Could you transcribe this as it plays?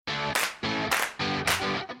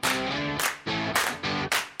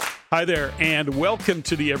Hi there, and welcome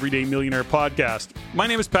to the Everyday Millionaire Podcast. My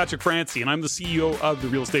name is Patrick Francie, and I'm the CEO of the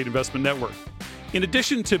Real Estate Investment Network. In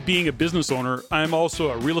addition to being a business owner, I'm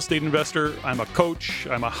also a real estate investor, I'm a coach,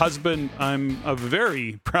 I'm a husband, I'm a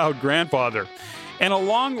very proud grandfather. And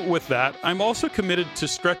along with that, I'm also committed to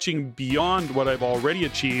stretching beyond what I've already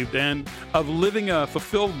achieved and of living a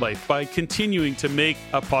fulfilled life by continuing to make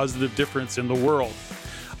a positive difference in the world.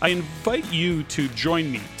 I invite you to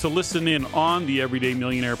join me to listen in on the Everyday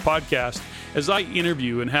Millionaire podcast as I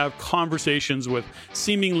interview and have conversations with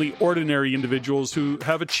seemingly ordinary individuals who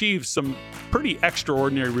have achieved some pretty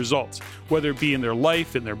extraordinary results, whether it be in their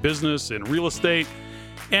life, in their business, in real estate.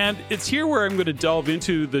 And it's here where I'm going to delve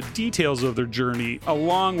into the details of their journey,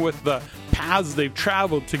 along with the paths they've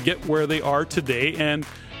traveled to get where they are today, and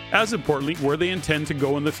as importantly, where they intend to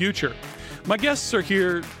go in the future. My guests are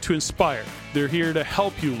here to inspire. They're here to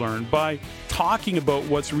help you learn by talking about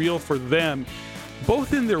what's real for them,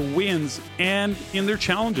 both in their wins and in their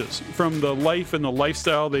challenges, from the life and the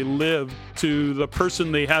lifestyle they live to the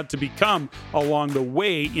person they had to become along the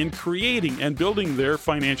way in creating and building their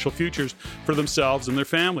financial futures for themselves and their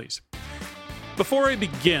families. Before I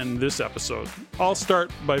begin this episode, I'll start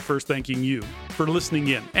by first thanking you for listening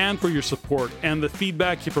in and for your support and the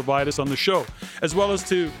feedback you provide us on the show, as well as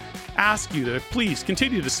to ask you to please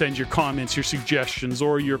continue to send your comments, your suggestions,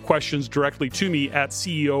 or your questions directly to me at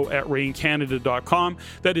ceo@reincanada.com.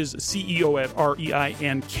 That is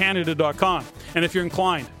ceo@reincanada.com. And if you're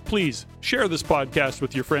inclined, please share this podcast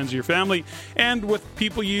with your friends or your family and with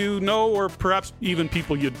people you know, or perhaps even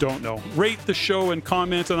people you don't know. Rate the show and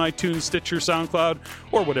comment on iTunes, Stitcher, SoundCloud,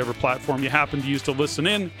 or whatever platform you happen to use to listen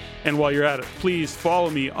in. And while you're at it, please follow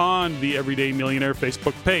me on the Everyday Millionaire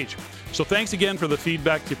Facebook page. So thanks again for the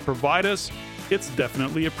feedback you provide us. It's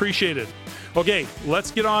definitely appreciated. Okay,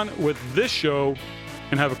 let's get on with this show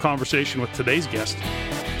and have a conversation with today's guest.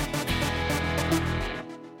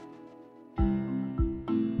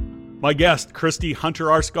 My guest, Christie Hunter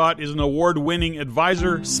Arscott, is an award-winning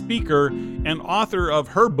advisor, speaker, and author of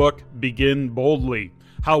her book, Begin Boldly: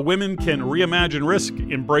 How Women Can Reimagine Risk,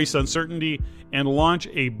 Embrace Uncertainty, and Launch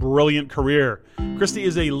a Brilliant Career. Christie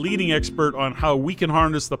is a leading expert on how we can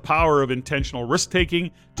harness the power of intentional risk-taking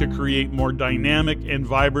to create more dynamic and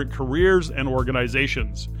vibrant careers and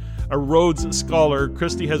organizations. A Rhodes Scholar,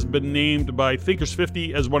 Christie has been named by Thinkers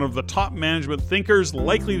 50 as one of the top management thinkers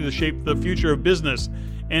likely to shape the future of business.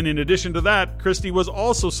 And in addition to that, Christie was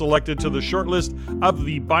also selected to the shortlist of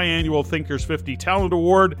the biannual Thinkers 50 Talent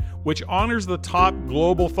Award, which honors the top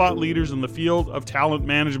global thought leaders in the field of talent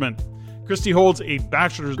management. Christie holds a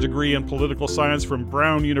bachelor's degree in political science from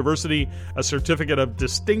Brown University, a certificate of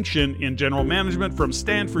distinction in general management from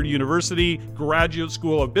Stanford University Graduate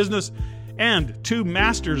School of Business, and 2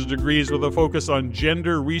 master's degrees with a focus on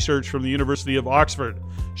gender research from the University of Oxford.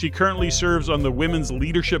 She currently serves on the Women's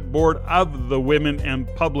Leadership Board of the Women and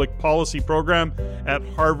Public Policy Program at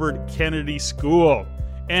Harvard Kennedy School.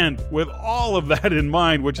 And with all of that in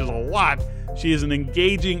mind, which is a lot, she is an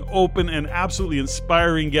engaging, open, and absolutely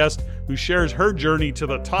inspiring guest who shares her journey to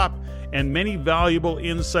the top and many valuable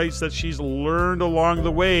insights that she's learned along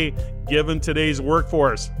the way given today's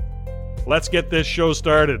workforce. Let's get this show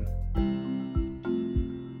started.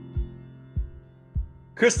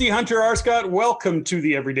 Christie Hunter Arscott, welcome to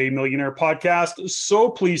the Everyday Millionaire Podcast. So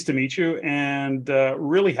pleased to meet you and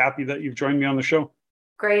really happy that you've joined me on the show.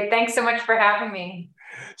 Great. Thanks so much for having me.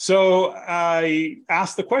 So I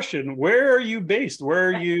asked the question, where are you based? Where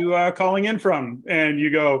are you calling in from? And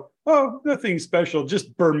you go, oh, nothing special,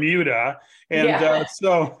 just Bermuda. And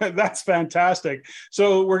so that's fantastic.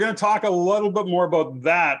 So we're going to talk a little bit more about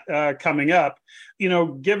that coming up. You know,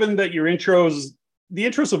 given that your intros, the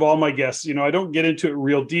intros of all my guests, you know, I don't get into it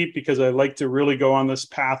real deep because I like to really go on this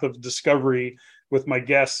path of discovery with my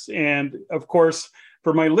guests. And of course,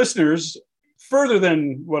 for my listeners, further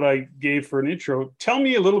than what I gave for an intro, tell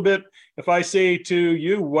me a little bit. If I say to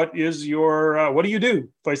you, what is your, what do you do?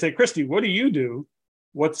 If I say, Christie, what do you do?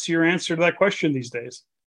 What's your answer to that question these days?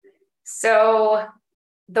 So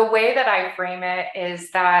the way that I frame it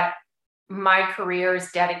is that my career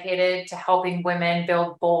is dedicated to helping women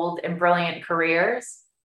build bold and brilliant careers.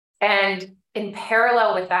 And in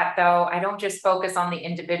parallel with that, though, I don't just focus on the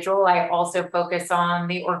individual, I also focus on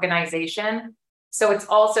the organization. So it's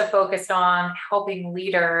also focused on helping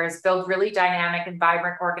leaders build really dynamic and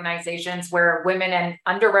vibrant organizations where women and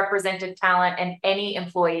underrepresented talent and any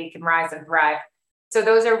employee can rise and thrive. So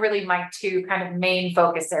those are really my 2 kind of main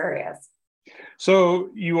focus areas. So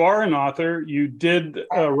you are an author. You did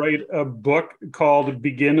write a book called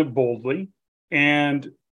Begin Boldly.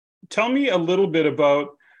 And tell me a little bit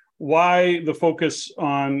about why the focus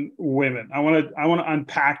on women? I want to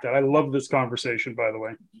unpack that. I love this conversation, by the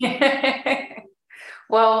way.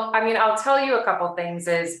 Well, I mean, I'll tell you a couple things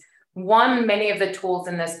is one, many of the tools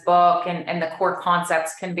in this book and the core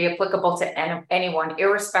concepts can be applicable to anyone,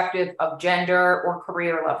 irrespective of gender or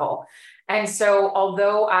career level. And so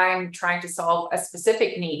although I'm trying to solve a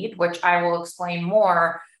specific need, which I will explain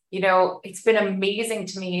more, it's been amazing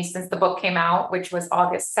to me since the book came out, which was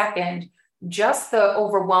August 2nd, just the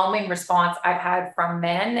overwhelming response I've had from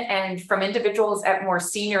men and from individuals at more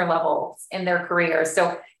senior levels in their careers.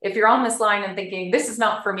 So if you're on this line and thinking, this is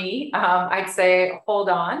not for me, I'd say, hold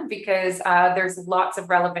on, because there's lots of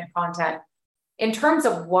relevant content. In terms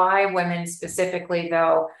of why women specifically,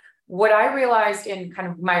 though, what I realized in kind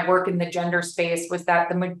of my work in the gender space was that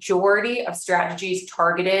the majority of strategies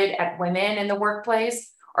targeted at women in the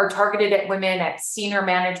workplace are targeted at women at senior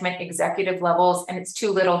management executive levels, and it's too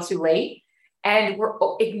little too late. And we're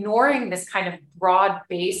ignoring this kind of broad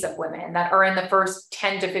base of women that are in the first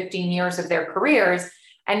 10 to 15 years of their careers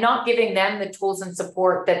and not giving them the tools and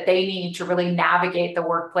support that they need to really navigate the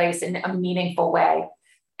workplace in a meaningful way.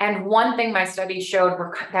 And one thing my studies showed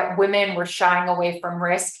were that women were shying away from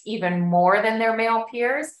risk even more than their male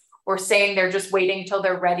peers, or saying they're just waiting till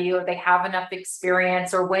they're ready or they have enough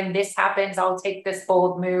experience, or when this happens, I'll take this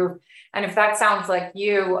bold move. And if that sounds like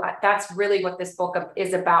you, that's really what this book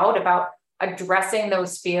is about addressing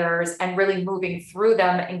those fears and really moving through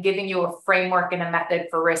them and giving you a framework and a method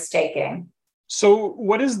for risk taking. So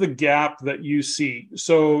what is the gap that you see?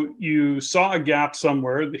 So you saw a gap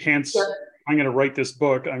somewhere, hence sure. I'm going to write this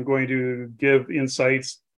book. I'm going to give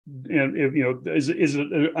insights. And if, is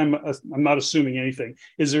it, I'm not assuming anything.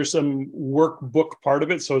 Is there some workbook part of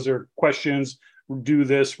it? So is there questions, do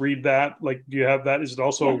this, read that? Like, do you have that? Is it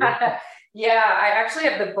also? Yeah, I actually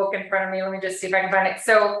have the book in front of me. Let me just see if I can find it.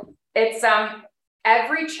 So it's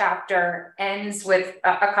every chapter ends with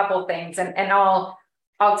a couple things, and I'll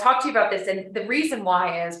talk to you about this. And the reason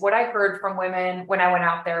why is what I heard from women when I went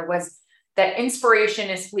out there was that inspiration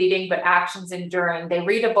is fleeting, but action's enduring. They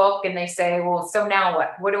read a book and they say, well, so now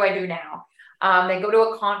what? What do I do now? They go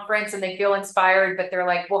to a conference and they feel inspired, but they're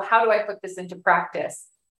like, well, how do I put this into practice?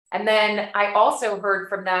 And then I also heard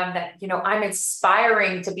from them that, I'm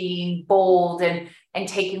inspiring to being bold and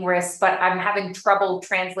taking risks, but I'm having trouble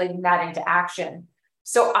translating that into action.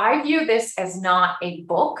 So I view this as not a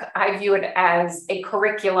book. I view it as a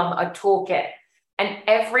curriculum, a toolkit. And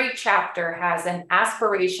every chapter has an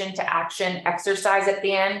aspiration to action exercise at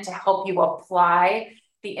the end to help you apply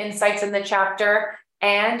the insights in the chapter,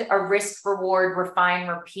 and a risk, reward, refine,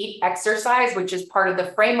 repeat exercise, which is part of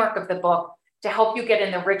the framework of the book to help you get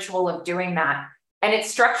in the ritual of doing that. And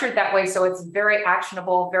it's structured that way, so it's very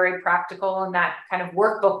actionable, very practical, and that kind of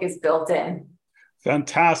workbook is built in.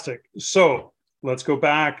 Fantastic. So let's go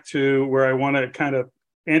back to where I want to kind of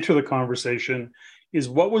enter the conversation, is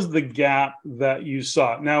what was the gap that you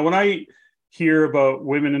saw? Now, when I hear about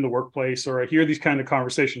women in the workplace, or I hear these kind of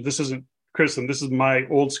conversations, this isn't Kristen, this is my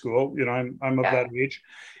old school, I'm of that age.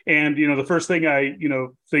 And, the first thing I,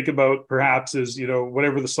 think about perhaps is,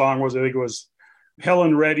 whatever the song was, I think it was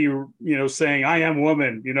Helen Reddy, saying, I am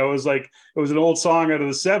woman, it was an old song out of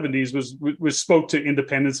the 70s, was spoke to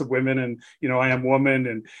independence of women and, I am woman.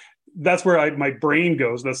 And that's where my brain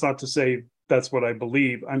goes. That's not to say that's what I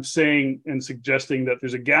believe. I'm saying and suggesting that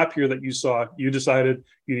there's a gap here that you saw, you decided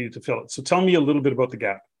you needed to fill it. So tell me a little bit about the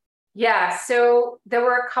gap. Yeah. So there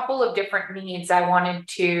were a couple of different needs I wanted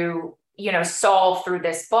to, solve through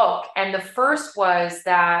this book. And the first was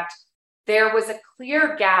that there was a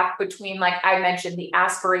clear gap between, like I mentioned, the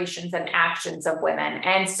aspirations and actions of women.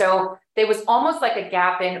 And so there was almost like a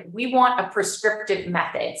gap in, we want a prescriptive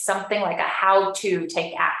method, something like a how to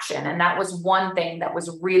take action. And that was one thing that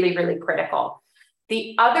was really, really critical.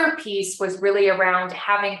 The other piece was really around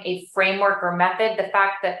having a framework or method, the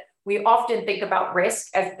fact that we often think about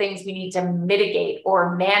risk as things we need to mitigate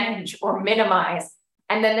or manage or minimize.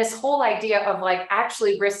 And then this whole idea of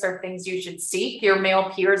actually risks are things you should seek. Your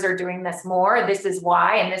male peers are doing this more. This is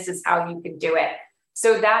why, and this is how you can do it.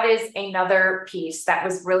 So that is another piece that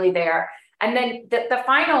was really there. And then the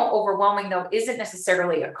final overwhelming, though, isn't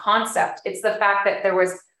necessarily a concept. It's the fact that there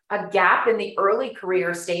was a gap in the early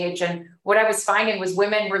career stage. And what I was finding was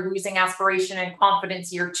women were losing aspiration and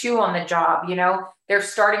confidence year 2 on the job. They're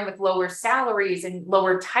starting with lower salaries and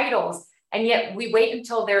lower titles. And yet we wait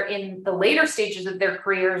until they're in the later stages of their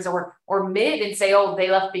careers or mid and say, oh, they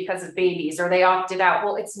left because of babies or they opted out.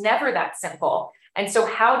 Well, it's never that simple. And so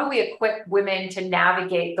how do we equip women to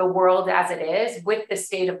navigate the world as it is with the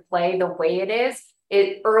state of play, the way it is,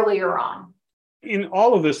 earlier on? in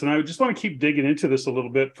all of this, and I just want to keep digging into this a little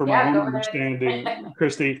bit for my own understanding,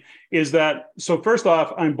 Christie, is that, so first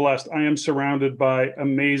off, I'm blessed. I am surrounded by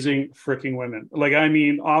amazing freaking women. Like, I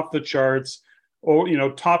mean, off the charts, or,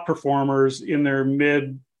 top performers in their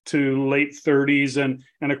mid to late 30s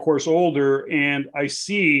and of course older. And I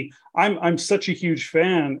see, I'm such a huge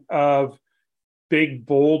fan of big,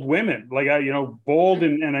 bold women, like bold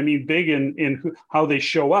and I mean big in how they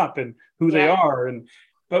show up and who they are.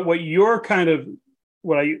 But what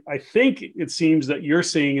I think it seems that you're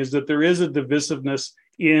seeing is that there is a divisiveness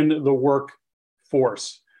in the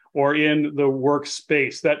workforce or in the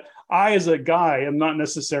workspace that I, as a guy, am not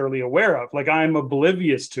necessarily aware of. Like, I'm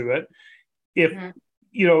oblivious to it.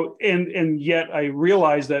 And yet I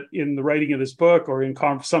realize that in the writing of this book or in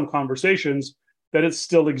some conversations that it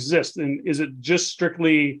still exists. And is it just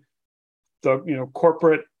strictly the,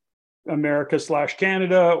 corporate America /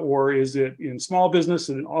 Canada, or is it in small business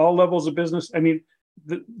and in all levels of business? I mean,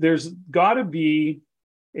 there's got to be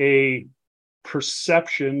a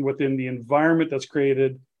perception within the environment that's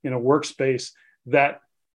created in a workspace that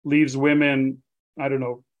leaves women, I don't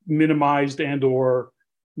know, minimized and or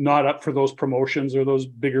not up for those promotions or those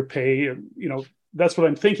bigger pay. That's what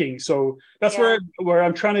I'm thinking. So that's where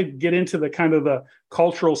I'm trying to get into the kind of the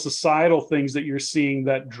cultural, societal things that you're seeing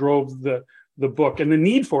that drove the book and the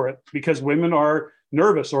need for it, because women are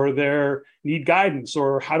nervous or they need guidance,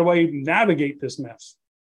 or how do I navigate this mess?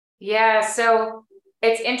 Yeah. So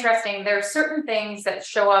it's interesting. There are certain things that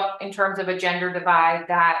show up in terms of a gender divide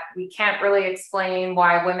that we can't really explain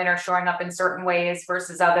why women are showing up in certain ways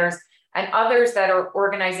versus others, and others that are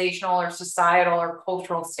organizational or societal or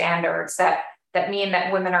cultural standards that mean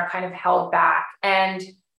that women are kind of held back. And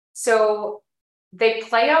so they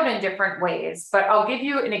play out in different ways, but I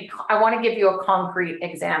want to give you a concrete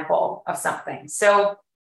example of something. So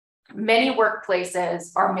many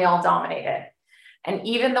workplaces are male dominated. And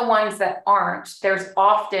even the ones that aren't, there's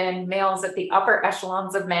often males at the upper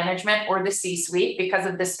echelons of management or the C-suite because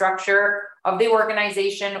of the structure of the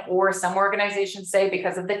organization, or some organizations say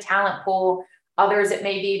because of the talent pool. Others, it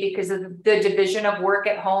may be because of the division of work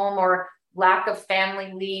at home or lack of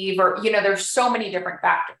family leave, or, there's so many different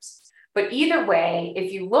factors. But either way,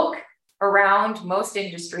 if you look around most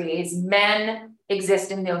industries, men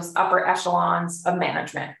exist in those upper echelons of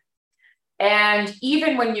management. And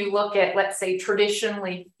even when you look at, let's say,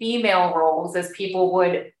 traditionally female roles, as people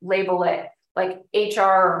would label it, like HR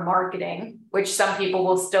or marketing, which some people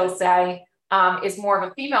will still say is more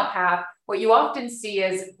of a female path, what you often see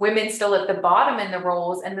is women still at the bottom in the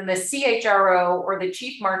roles, and then the CHRO or the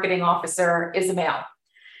chief marketing officer is a male.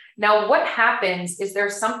 Now, what happens is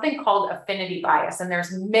there's something called affinity bias, and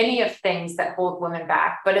there's many of things that hold women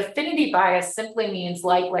back, but affinity bias simply means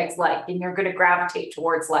like, and you're going to gravitate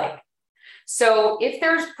towards like. So if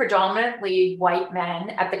there's predominantly white men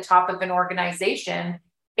at the top of an organization,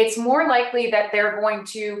 it's more likely that they're going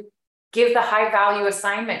to give the high value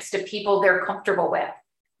assignments to people they're comfortable with,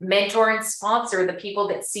 mentor and sponsor the people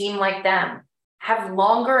that seem like them, have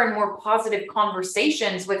longer and more positive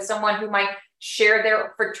conversations with someone who might share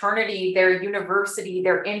their fraternity, their university,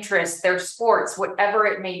 their interests, their sports, whatever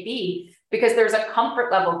it may be, because there's a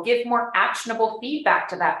comfort level. Give more actionable feedback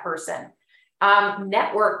to that person.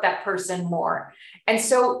 Network that person more. And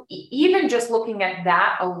so even just looking at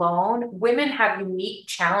that alone, women have unique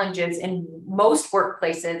challenges in most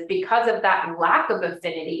workplaces because of that lack of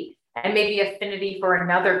affinity and maybe affinity for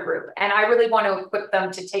another group. And I really want to equip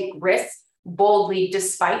them to take risks boldly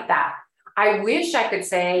despite that. I wish I could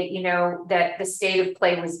say, that the state of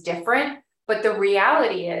play was different, but the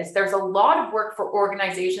reality is there's a lot of work for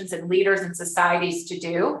organizations and leaders and societies to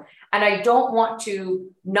do. And I don't want to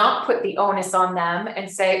not put the onus on them and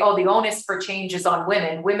say, oh, the onus for change is on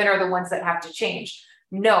women. Women are the ones that have to change.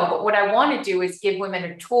 No, but what I want to do is give women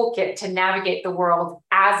a toolkit to navigate the world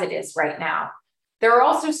as it is right now. There are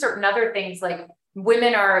also certain other things, like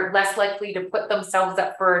women are less likely to put themselves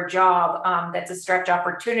up for a job that's a stretch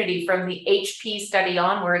opportunity. From the HP study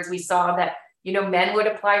onwards, we saw that men would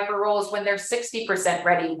apply for roles when they're 60%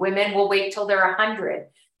 ready. Women will wait till they're 100.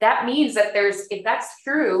 That means that if that's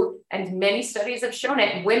true, and many studies have shown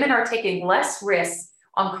it, women are taking less risks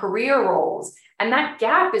on career roles, and that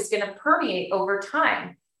gap is going to permeate over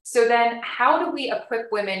time. So then how do we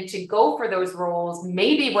equip women to go for those roles,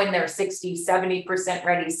 maybe when they're 60, 70%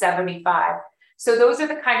 ready, 75? So those are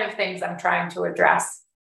the kind of things I'm trying to address.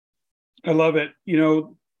 I love it.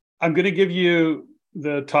 I'm going to give you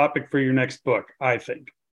the topic for your next book, I think.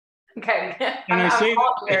 Okay. And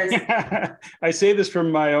I say this from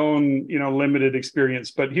my own, limited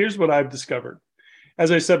experience, but here's what I've discovered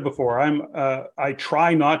as I said before, I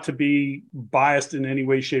try not to be biased in any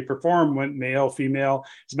way, shape, or form, when male, female.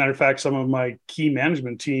 As a matter of fact, some of my key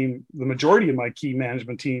management team, the majority of my key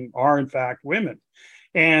management team are in fact women.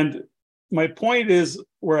 And my point is,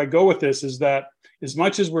 where I go with this is that as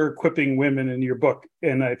much as we're equipping women in your book,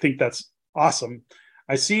 and I think that's awesome,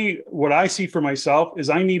 what I see for myself is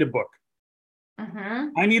I need a book.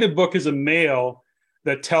 I need a book as a male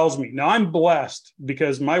that tells me. Now, I'm blessed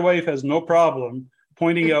because my wife has no problem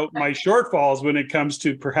pointing out my shortfalls when it comes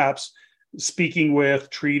to perhaps speaking with,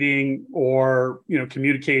 treating, or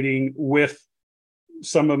communicating with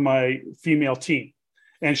some of my female team.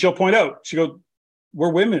 And she'll point out, she goes, we're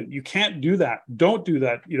women. You can't do that. Don't do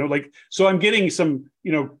that. So I'm getting some,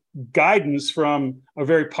 guidance from a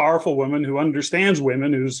very powerful woman who understands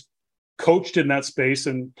women, who's coached in that space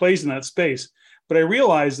and plays in that space. But I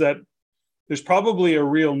realize that there's probably a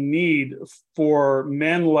real need for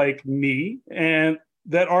men like me and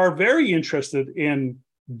that are very interested in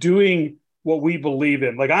doing what we believe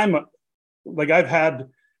in. I've had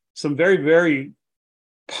some very, very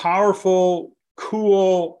powerful,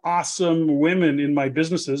 cool, awesome women in my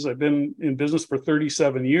businesses. I've been in business for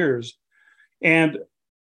 37 years and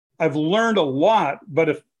I've learned a lot, but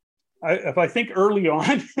if I think early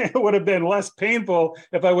on, it would have been less painful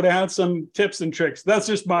if I would have had some tips and tricks. That's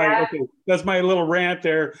just that's my little rant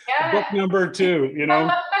there. Yeah. Book number 2,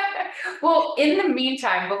 Well, in the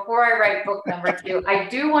meantime, before I write book number 2, I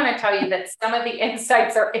do want to tell you that some of the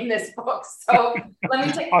insights are in this book. So let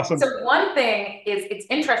me take, awesome. So one thing is, it's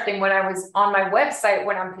interesting when I was on my website,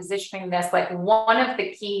 when I'm positioning this, like one of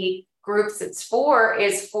the key groups it's for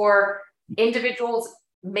is for individuals,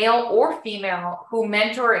 male or female, who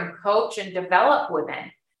mentor and coach and develop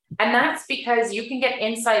women. And that's because you can get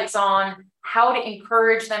insights on how to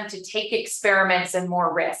encourage them to take experiments and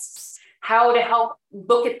more risks, how to help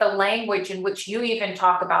look at the language in which you even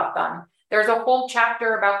talk about them. There's a whole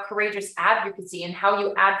chapter about courageous advocacy and how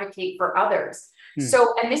you advocate for others.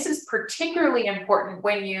 So, and this is particularly important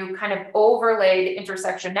when you kind of overlay the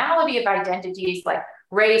intersectionality of identities like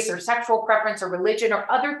race or sexual preference or religion or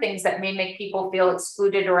other things that may make people feel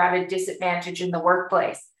excluded or at a disadvantage in the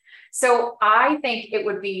workplace. So I think it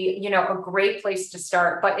would be, a great place to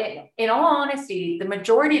start. But in all honesty, the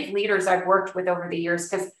majority of leaders I've worked with over the years,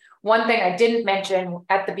 because one thing I didn't mention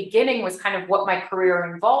at the beginning was kind of what my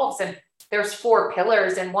career involves. And there's 4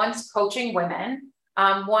 pillars, and one's coaching women,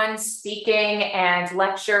 one's speaking and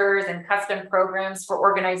lectures and custom programs for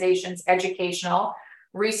organizations, educational,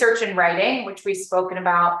 research and writing, which we've spoken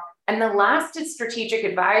about. And the last is strategic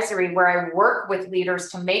advisory, where I work with leaders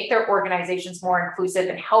to make their organizations more inclusive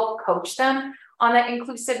and help coach them on that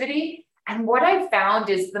inclusivity. And what I found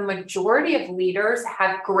is the majority of leaders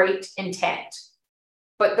have great intent,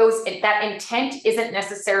 but that intent isn't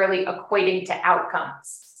necessarily equating to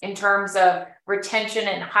outcomes in terms of retention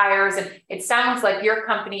and hires. And it sounds like your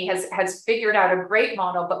company has figured out a great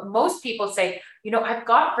model, but most people say, I've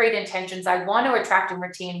got great intentions. I want to attract and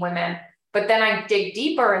retain women, but then I dig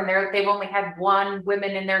deeper and they've only had 1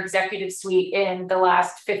 woman in their executive suite in the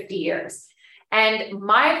last 50 years. And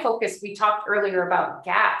my focus, we talked earlier about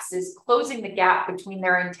gaps, is closing the gap between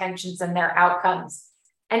their intentions and their outcomes.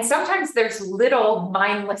 And sometimes there's little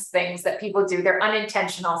mindless things that people do. They're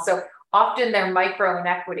unintentional. So often they're micro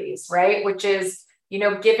inequities, right? Which is,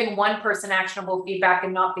 giving one person actionable feedback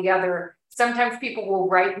and not the other. Sometimes people will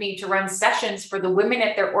write me to run sessions for the women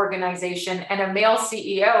at their organization, and a male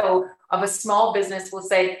CEO of a small business will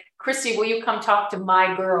say, Christie, will you come talk to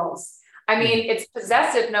my girls? I mean, it's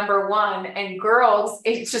possessive, number one, and girls,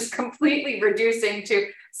 it's just completely reducing to,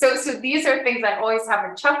 so these are things I always have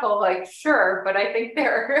a chuckle, like, sure, but I think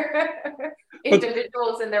they're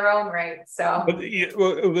individuals in their own right. So,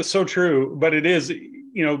 well, it was so true, but it is,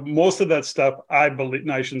 most of that stuff, I believe,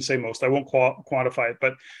 and I shouldn't say most, I won't quantify it,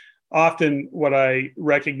 but often what I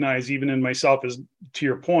recognize even in myself is, to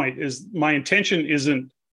your point, is my intention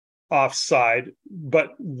isn't offside,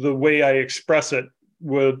 but the way I express it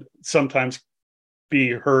would sometimes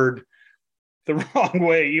be heard the wrong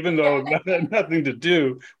way, even though that had nothing to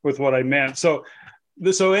do with what I meant. So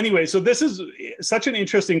anyway, this is such an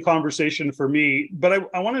interesting conversation for me, but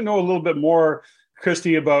I want to know a little bit more,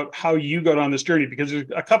 Christie, about how you got on this journey, because there's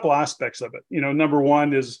a couple aspects of it. Number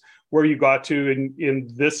one is where you got to in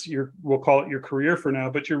this, we'll call it your career for now,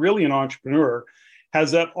 but you're really an entrepreneur.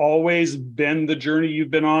 Has that always been the journey you've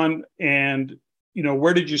been on? And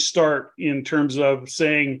where did you start in terms of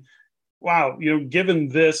saying, wow,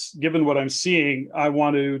 given what I'm seeing, I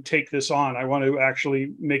want to take this on. I want to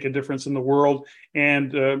actually make a difference in the world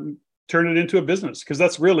and turn it into a business, because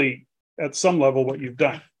that's really at some level what you've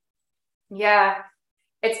done. Yeah.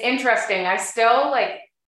 It's interesting. I still like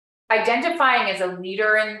identifying as a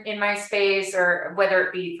leader in my space, or whether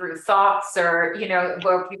it be through thoughts, or,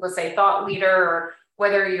 where people say thought leader, or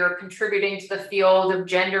whether you're contributing to the field of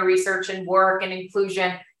gender research and work and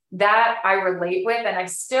inclusion, that I relate with. And I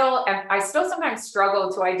still sometimes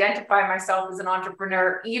struggle to identify myself as an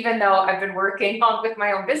entrepreneur, even though I've been working on with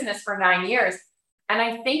my own business for 9 years. And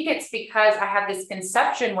I think it's because I had this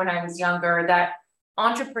conception when I was younger that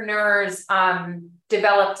entrepreneurs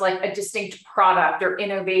developed like a distinct product or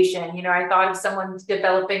innovation. I thought of someone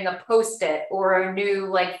developing a Post-it or a new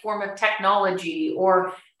like form of technology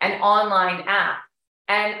or an online app.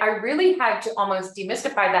 And I really had to almost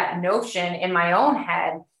demystify that notion in my own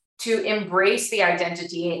head to embrace the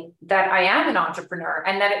identity that I am an entrepreneur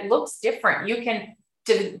and that it looks different. You can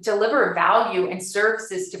deliver value and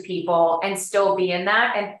services to people and still be in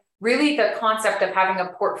that. And really the concept of having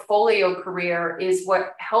a portfolio career is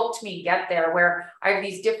what helped me get there, where I have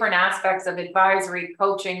these different aspects of advisory,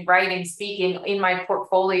 coaching, writing, speaking in my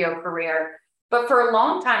portfolio career. But for a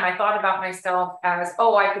long time, I thought about myself as,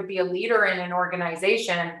 I could be a leader in an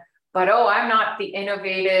organization, but I'm not the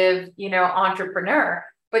innovative, entrepreneur.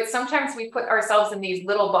 But sometimes we put ourselves in these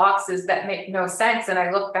little boxes that make no sense. And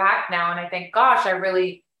I look back now and I think, gosh, I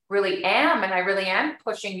really am. And I really am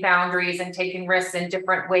pushing boundaries and taking risks in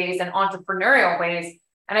different ways and entrepreneurial ways.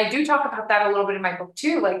 And I do talk about that a little bit in my book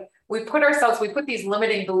too. Like we put these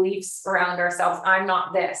limiting beliefs around ourselves. I'm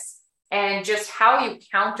not this. And just how you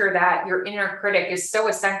counter that, your inner critic, is so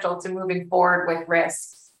essential to moving forward with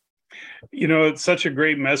risks. It's such a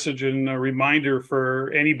great message and a reminder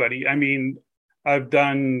for anybody. I mean, I've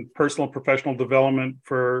done personal and professional development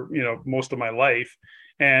for, most of my life.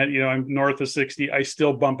 And, I'm north of 60. I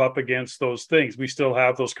still bump up against those things. We still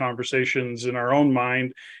have those conversations in our own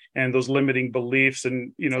mind and those limiting beliefs.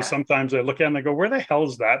 And, sometimes I look at them and I go, where the hell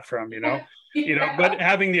is that from? But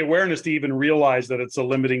having the awareness to even realize that it's a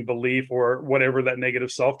limiting belief or whatever that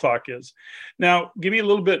negative self-talk is. Now, give me a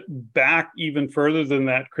little bit back even further than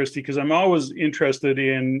that, Christie, because I'm always interested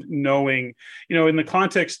in knowing, in the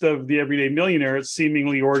context of the everyday millionaire, it's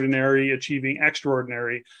seemingly ordinary, achieving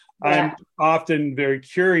extraordinary. Yeah. I'm often very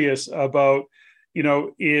curious about,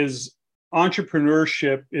 is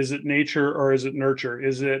entrepreneurship, is it nature or is it nurture?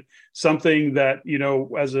 Is it something that,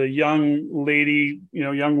 as a young lady,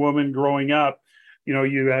 young woman growing up,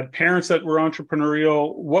 you had parents that were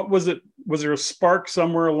entrepreneurial? What was it? Was there a spark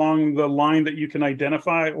somewhere along the line that you can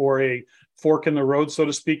identify, or a fork in the road, so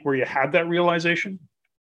to speak, where you had that realization?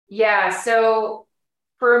 Yeah. So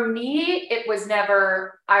for me, it was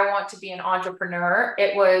never, I want to be an entrepreneur.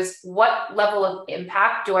 It was, what level of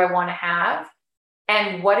impact do I want to have?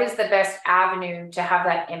 And what is the best avenue to have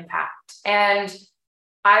that impact? And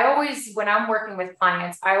I always, when I'm working with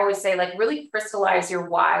clients, I always say, like, really crystallize your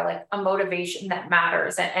why, like a motivation that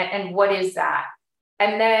matters. And what is that?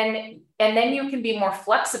 And then you can be more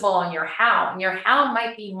flexible on your how. And your how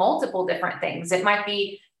might be multiple different things. It might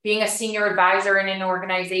be being a senior advisor in an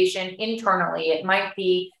organization internally. It might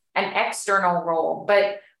be an external role.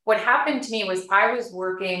 But what happened to me was I was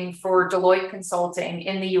working for Deloitte Consulting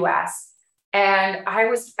in the US. And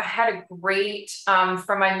I had a great,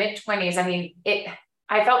 from my mid-20s,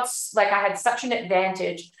 I felt like I had such an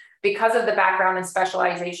advantage because of the background and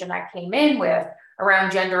specialization I came in with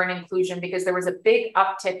around gender and inclusion, because there was a big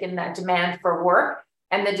uptick in that demand for work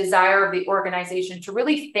and the desire of the organization to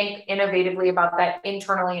really think innovatively about that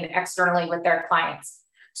internally and externally with their clients.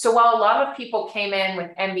 So while a lot of people came in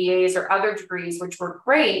with MBAs or other degrees, which were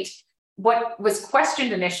great, what was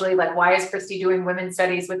questioned initially, like, why is Christie doing women's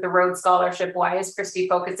studies with the Rhodes Scholarship? Why is Christie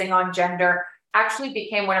focusing on gender? Actually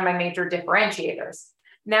became one of my major differentiators.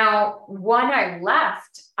 Now, when I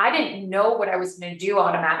left, I didn't know what I was going to do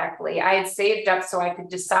automatically. I had saved up so I could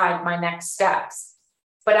decide my next steps.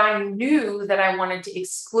 But I knew that I wanted to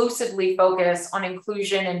exclusively focus on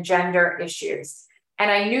inclusion and gender issues. And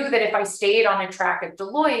I knew that if I stayed on a track at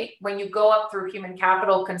Deloitte, when you go up through human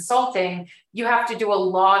capital consulting, you have to do a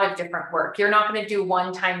lot of different work. You're not going to do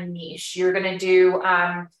one-time niche. You're going to do,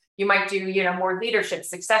 you might do, more leadership,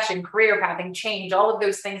 succession, career pathing, change, all of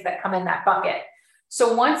those things that come in that bucket.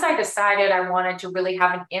 So once I decided I wanted to really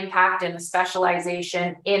have an impact and a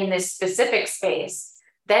specialization in this specific space,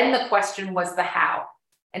 then the question was the how.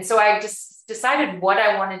 And so I just decided what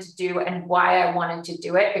I wanted to do and why I wanted to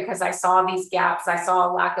do it, because I saw these gaps. I saw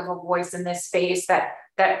a lack of a voice in this space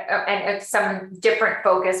and some different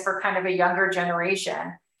focus for kind of a younger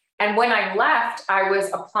generation. And when I left, I was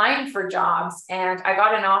applying for jobs and I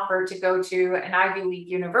got an offer to go to an Ivy League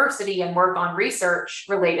university and work on research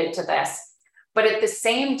related to this. But at the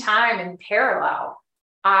same time, in parallel,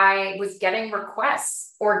 I was getting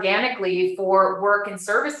requests organically for work and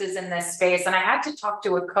services in this space. And I had to talk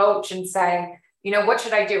to a coach and say, what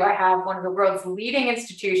should I do? I have one of the world's leading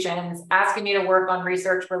institutions asking me to work on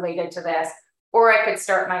research related to this, or I could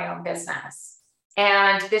start my own business.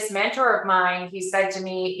 And this mentor of mine, he said to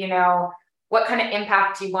me, what kind of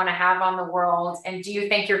impact do you want to have on the world? And do you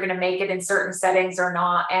think you're going to make it in certain settings or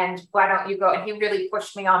not? And why don't you go? And he really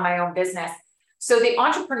pushed me on my own business. So the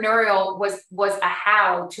entrepreneurial was a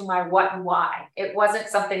how to my what and why. It wasn't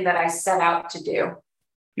something that I set out to do.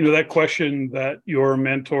 That question that your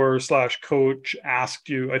mentor / coach asked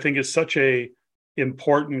you, I think is such a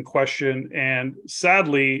important question. And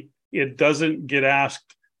sadly, it doesn't get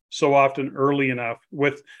asked so often early enough,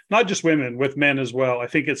 with not just women, with men as well. I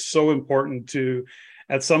think it's so important to,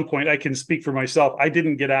 at some point, I can speak for myself. I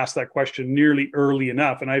didn't get asked that question nearly early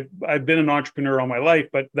enough. And I've been an entrepreneur all my life,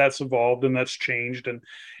 but that's evolved and that's changed.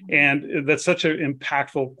 And that's such an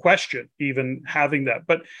impactful question, even having that.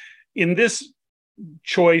 But in this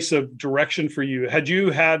choice of direction for you, had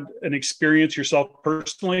you had an experience yourself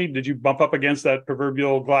personally? Did you bump up against that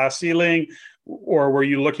proverbial glass ceiling? Or were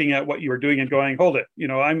you looking at what you were doing and going, hold it,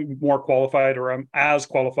 I'm more qualified, or I'm as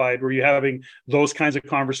qualified? Were you having those kinds of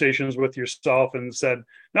conversations with yourself and said,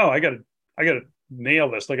 no, I got to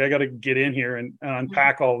nail this. Like, I got to get in here and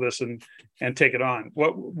unpack all this and take it on.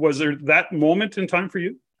 What was there that moment in time for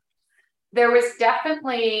you? There was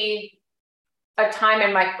definitely a time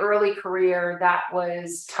in my early career that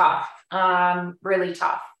was tough, really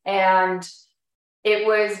tough. And it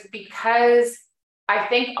was because I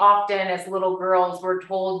think often as little girls, we're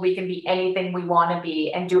told we can be anything we want to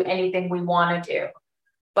be and do anything we want to do.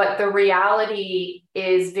 But the reality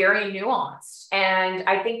is very nuanced. And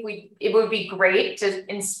I think it would be great to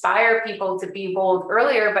inspire people to be bold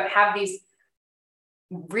earlier, but have these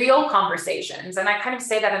real conversations. And I kind of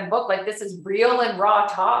say that in the book, like, this is real and raw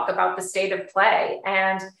talk about the state of play.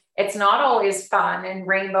 And it's not always fun and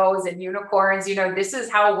rainbows and unicorns. This is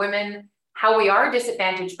how we are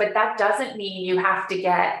disadvantaged, but that doesn't mean you have to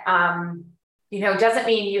get, doesn't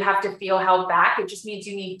mean you have to feel held back. It just means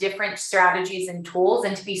you need different strategies and tools,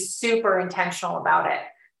 and to be super intentional about it.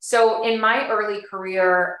 So in my early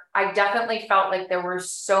career, I definitely felt like there were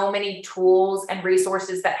so many tools and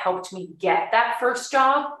resources that helped me get that first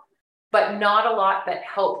job, but not a lot that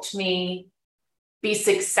helped me be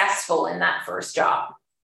successful in that first job.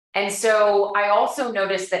 And so I also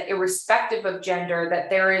noticed that irrespective of gender, that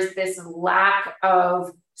there is this lack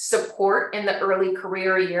of support in the early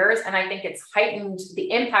career years. And I think it's heightened, the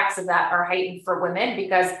impacts of that are heightened for women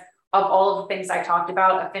because of all of the things I talked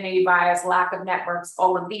about, affinity bias, lack of networks,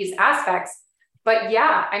 all of these aspects. But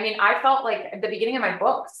yeah, I felt like at the beginning of my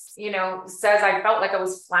books, says I felt like I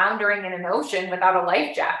was floundering in an ocean without a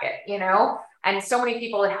life jacket, and so many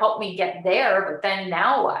people had helped me get there, but then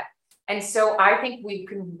now what? And so I think we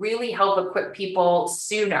can really help equip people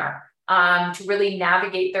sooner to really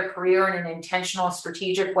navigate their career in an intentional,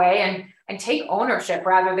 strategic way and take ownership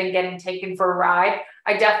rather than getting taken for a ride.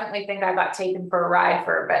 I definitely think I got taken for a ride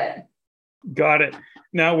for a bit. Got it.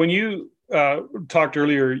 Now, when you talked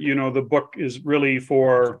earlier, the book is really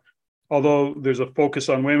for, although there's a focus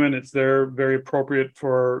on women, it's there very appropriate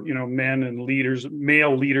for, men and leaders,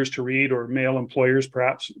 male leaders to read, or male employers,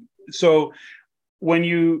 perhaps. So when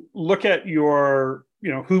you look at your,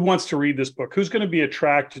 who wants to read this book? Who's going to be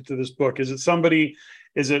attracted to this book? Is it some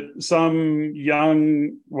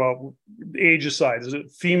young, age aside, is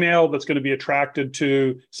it female that's going to be attracted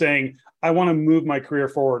to saying, I want to move my career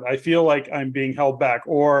forward. I feel like I'm being held back,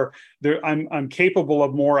 or I'm capable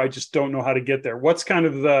of more. I just don't know how to get there. What's kind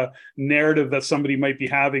of the narrative that somebody might be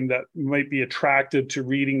having that might be attracted to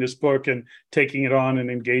reading this book and taking it on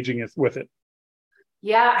and engaging with it?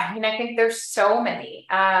 Yeah, I think there's so many.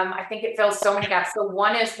 I think it fills so many gaps. So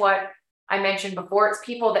one is what I mentioned before. It's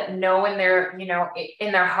people that know in their,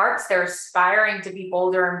 in their hearts, they're aspiring to be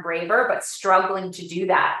bolder and braver, but struggling to do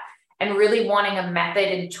that, and really wanting a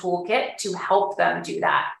method and toolkit to help them do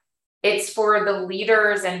that. It's for the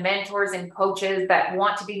leaders and mentors and coaches that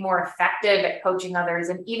want to be more effective at coaching others,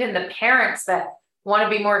 and even the parents that want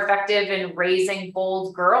to be more effective in raising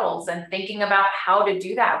bold girls and thinking about how to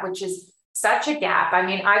do that, which is such a gap.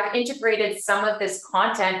 I've integrated some of this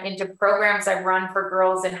content into programs I've run for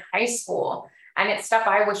girls in high school, and it's stuff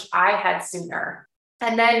I wish I had sooner.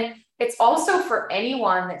 And then it's also for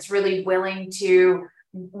anyone that's really wanting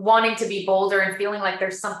to be bolder and feeling like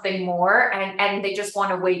there's something more, and they just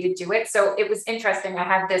want a way to do it. So it was interesting. I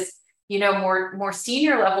had this, more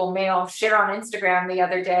senior level male share on Instagram the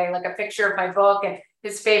other day, like a picture of my book and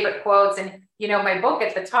his favorite quotes. And, my book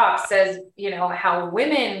at the top says, how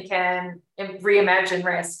women can reimagine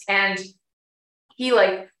risk. And he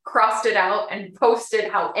like crossed it out and posted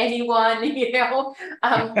how anyone, so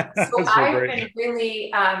I've been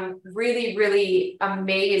really, really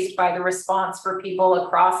amazed by the response for people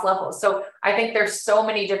across levels. So I think there's so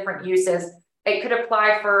many different uses. It could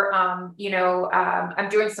apply for, I'm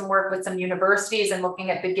doing some work with some universities and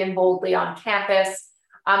looking at Begin Boldly on campus.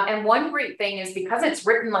 And one great thing is because it's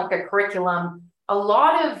written like a curriculum, a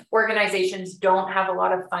lot of organizations don't have a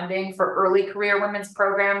lot of funding for early career women's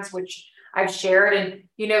programs, which I've shared. And,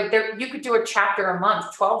 you could do a chapter a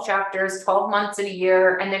month, 12 chapters, 12 months in a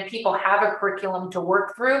year, and then people have a curriculum to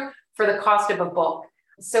work through for the cost of a book.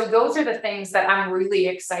 So those are the things that I'm really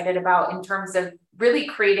excited about in terms of really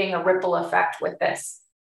creating a ripple effect with this.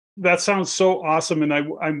 That sounds so awesome. And I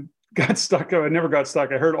got stuck. I never got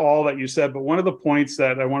stuck. I heard all that you said, but one of the points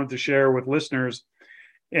that I wanted to share with listeners,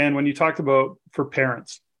 and when you talked about for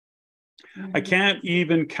parents, I can't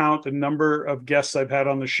even count the number of guests I've had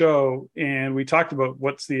on the show. And we talked about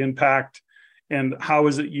what's the impact and how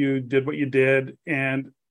is it you did what you did.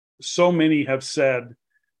 And so many have said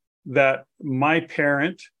that my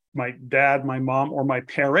parent, my dad, my mom, or my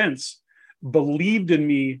parents believed in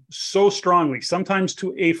me so strongly, sometimes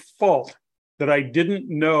to a fault, that I didn't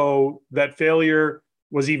know that failure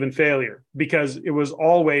was even failure, because it was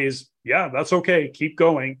always, yeah, that's okay, keep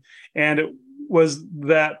going. And it was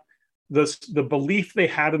that the belief they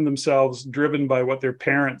had in themselves driven by what their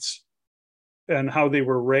parents and how they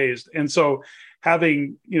were raised. And so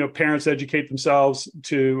having, parents educate themselves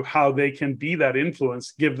to how they can be that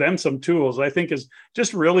influence, give them some tools, I think is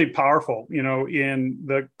just really powerful, in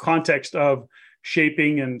the context of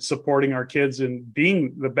shaping and supporting our kids and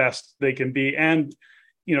being the best they can be, and,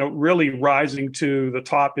 really rising to the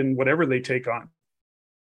top in whatever they take on.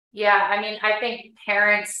 Yeah. I mean, I think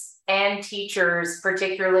parents and teachers,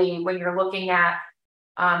 particularly when you're looking at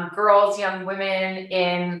girls, young women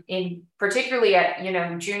in particularly at,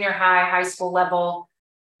 junior high school level,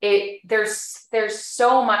 there's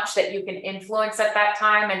so much that you can influence at that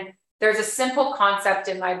time. And there's a simple concept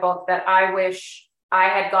in my book that I wish I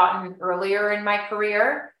had gotten earlier in my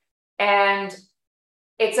career. And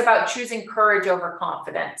it's about choosing courage over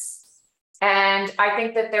confidence. And I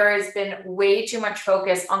think that there has been way too much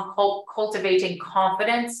focus on cultivating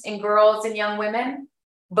confidence in girls and young women.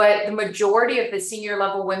 But the majority of the senior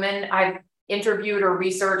level women I've interviewed or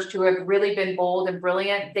researched who have really been bold and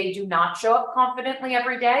brilliant, they do not show up confidently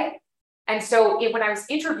every day. And so when I was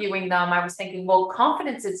interviewing them, I was thinking, well,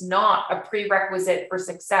 confidence is not a prerequisite for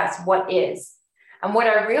success. What is? And what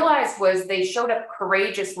I realized was they showed up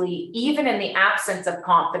courageously, even in the absence of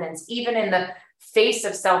confidence, even in the face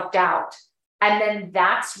of self-doubt. And then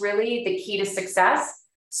that's really the key to success.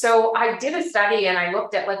 So I did a study and I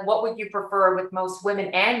looked at what would you prefer with most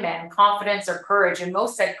women and men, confidence or courage? And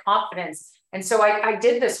most said confidence. And so I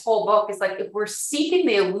did this whole book. It's like, if we're seeking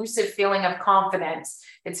the elusive feeling of confidence,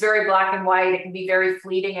 it's very black and white. It can be very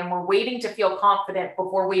fleeting. And we're waiting to feel confident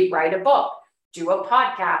before we write a book, do a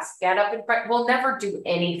podcast, get up in front. We'll never do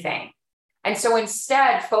anything. And so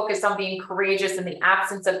instead focus on being courageous in the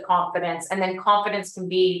absence of confidence. And then confidence can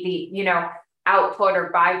be the, output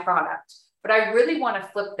or byproduct. But I really want to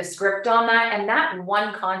flip the script on that. And that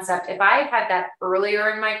one concept, if I had that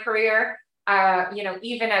earlier in my career,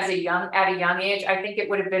 even at a young age, I think it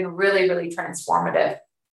would have been really, really transformative.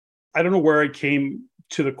 I don't know where I came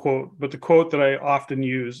to the quote, but the quote that I often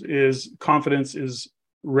use is confidence is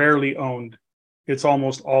rarely owned. It's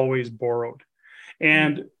almost always borrowed.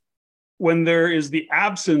 And when there is the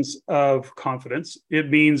absence of confidence,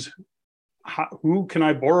 it means who can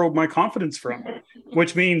I borrow my confidence from?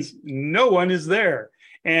 Which means no one is there.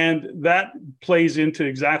 And that plays into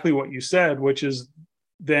exactly what you said, which is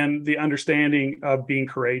then the understanding of being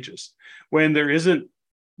courageous when there isn't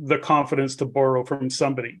the confidence to borrow from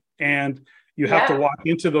somebody. And you have to walk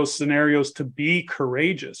into those scenarios to be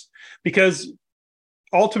courageous, because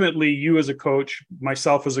ultimately you as a coach,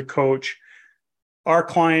 myself as a coach, our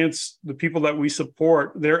clients, the people that we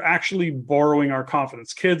support, they're actually borrowing our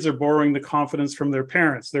confidence. Kids are borrowing the confidence from their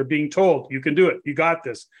parents. They're being told, you can do it. You got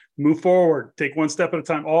this. Move forward. Take one step at a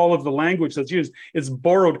time. All of the language that's used, it's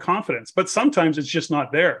borrowed confidence. But sometimes it's just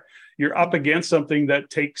not there. You're up against something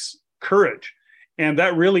that takes courage. And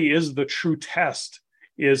that really is the true test,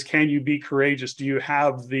 is can you be courageous? Do you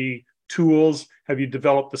have the tools? Have you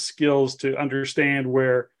developed the skills to understand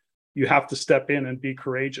where you have to step in and be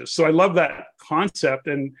courageous? So I love that concept.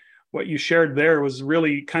 And what you shared there was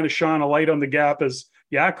really kind of shone a light on the gap as,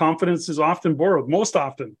 confidence is often borrowed, most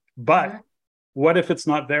often, but what if it's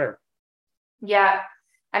not there? Yeah.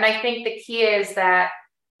 And I think the key is that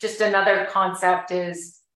just another concept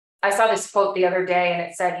is, I saw this quote the other day and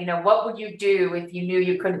it said, what would you do if you knew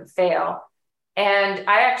you couldn't fail? And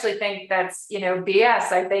I actually think that's,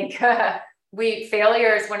 BS. I think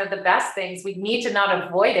failure is one of the best things. We need to not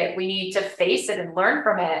avoid it. We need to face it and learn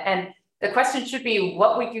from it. And the question should be,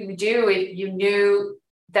 what would you do if you knew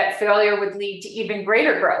that failure would lead to even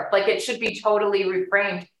greater growth? Like, it should be totally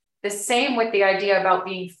reframed. The same with the idea about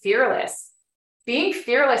being fearless. Being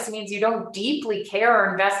fearless means you don't deeply care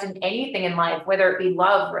or invest in anything in life, whether it be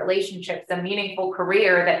love, relationships, a meaningful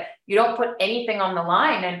career, that you don't put anything on the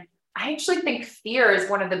line. And I actually think fear is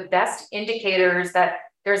one of the best indicators that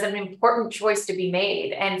there's an important choice to be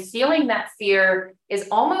made. And feeling that fear is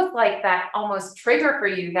almost like that almost trigger for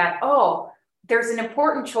you that, oh, there's an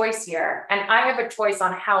important choice here. And I have a choice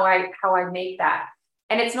on how I make that.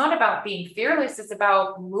 And it's not about being fearless. It's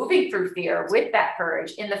about moving through fear with that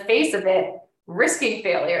courage in the face of it, risking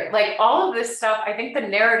failure. Like, all of this stuff, I think the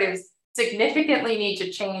narratives significantly need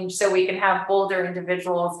to change so we can have bolder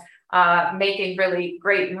individuals making really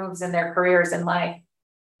great moves in their careers in life.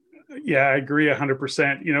 Yeah, I agree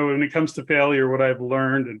 100%. When it comes to failure, what I've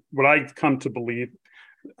learned and what I've come to believe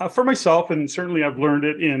for myself, and certainly I've learned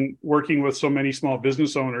it in working with so many small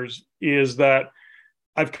business owners, is that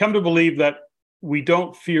I've come to believe that we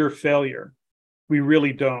don't fear failure. We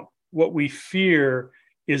really don't. What we fear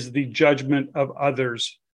is the judgment of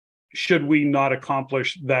others should we not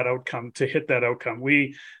accomplish that outcome, to hit that outcome.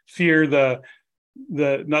 We fear the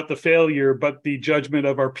not the failure, but the judgment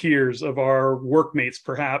of our peers, of our workmates,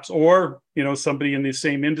 perhaps, or, somebody in the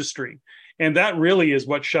same industry. And that really is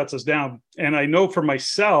what shuts us down. And I know for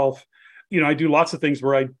myself, I do lots of things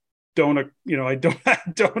where I don't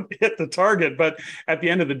hit the target, but at the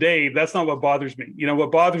end of the day, that's not what bothers me.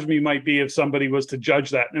 What bothers me might be if somebody was to judge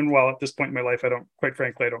that. And at this point in my life, quite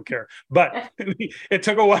frankly, I don't care, but it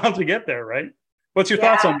took a while to get there, right? What's your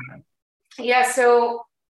thoughts on that? Yeah. So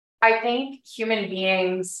I think human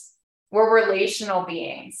beings, we're relational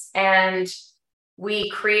beings, and we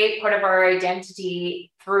create part of our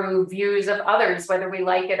identity through views of others, whether we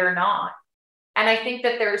like it or not. And I think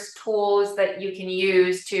that there's tools that you can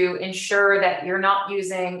use to ensure that you're not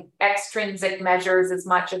using extrinsic measures as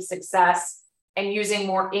much of success and using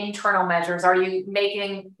more internal measures. Are you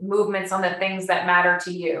making movements on the things that matter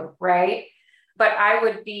to you, right? But I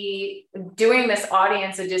would be doing this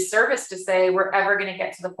audience a disservice to say we're ever going to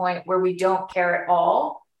get to the point where we don't care at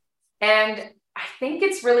all. And I think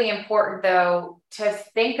it's really important, though, to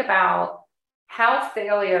think about how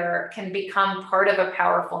failure can become part of a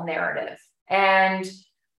powerful narrative. And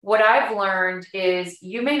what I've learned is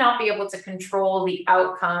you may not be able to control the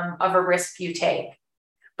outcome of a risk you take,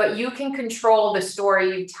 but you can control the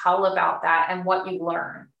story you tell about that and what you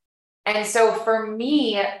learn. And so for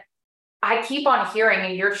me, I keep on hearing,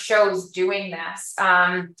 and your show's doing this.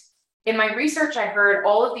 In my research, I heard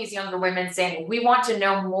all of these younger women saying, we want to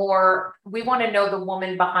know more. We want to know the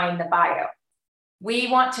woman behind the bio. We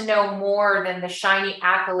want to know more than the shiny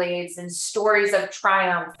accolades and stories of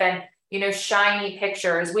triumph and, shiny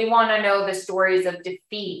pictures. We want to know the stories of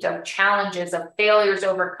defeat, of challenges, of failures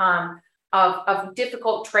overcome, of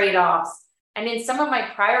difficult trade-offs. And in some of my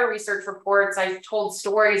prior research reports, I've told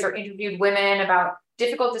stories or interviewed women about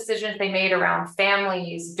difficult decisions they made around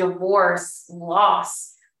families, divorce,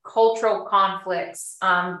 loss, cultural conflicts,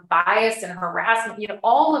 bias and harassment,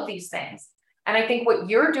 all of these things. And I think what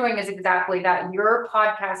you're doing is exactly that. Your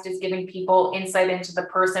podcast is giving people insight into the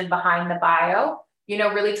person behind the bio,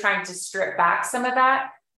 really trying to strip back some of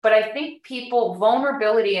that. But I think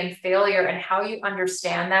vulnerability and failure and how you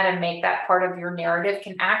understand that and make that part of your narrative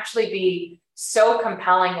can actually be so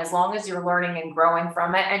compelling as long as you're learning and growing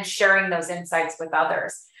from it and sharing those insights with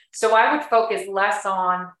others. So I would focus less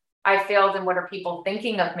on, I failed and what are people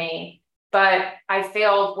thinking of me, but I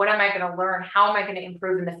failed, what am I going to learn? How am I going to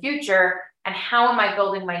improve in the future? And how am I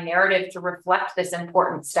building my narrative to reflect this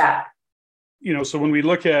important step? So when we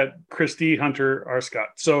look at Christie Hunter Arscott,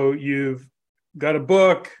 so you've got a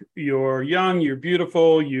book, you're young, you're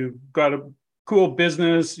beautiful, you've got a cool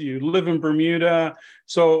business, you live in Bermuda.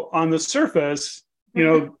 So on the surface,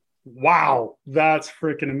 wow, that's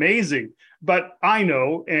freaking amazing. But I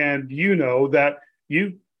know, and that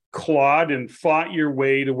you clawed and fought your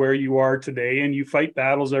way to where you are today, and you fight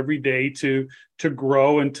battles every day to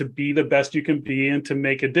grow and to be the best you can be and to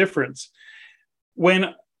make a difference.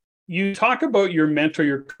 When you talk about your mentor,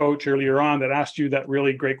 your coach earlier on that asked you that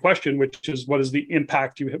really great question, which is, what is the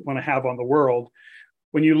impact you want to have on the world?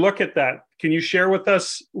 When you look at that, can you share with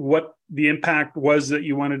us what the impact was that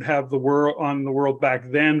you wanted to have the world back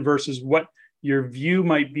then versus what your view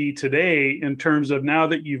might be today in terms of now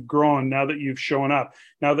that you've grown, now that you've shown up,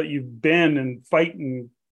 now that you've been and fight and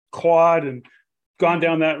clawed and gone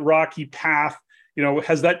down that rocky path?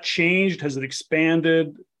 Has that changed? Has it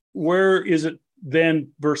expanded? where is it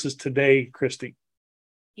then versus today, Christie?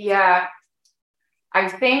 Yeah, I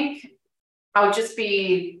think I'll just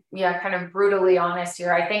be, kind of brutally honest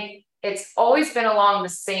here. I think it's always been along the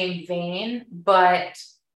same vein, but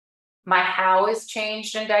my how has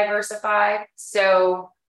changed and diversified.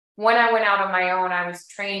 So when I went out on my own, I was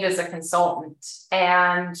trained as a consultant,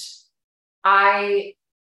 and I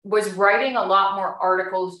was writing a lot more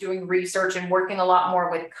articles, doing research, and working a lot more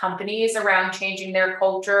with companies around changing their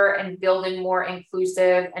culture and building more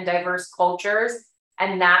inclusive and diverse cultures,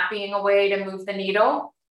 and that being a way to move the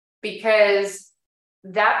needle, because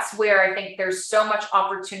that's where I think there's so much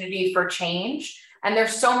opportunity for change. And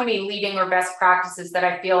there's so many leading or best practices that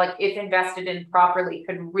I feel like, if invested in properly,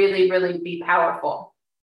 could really, really be powerful.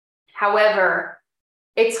 However,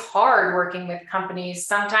 it's hard working with companies.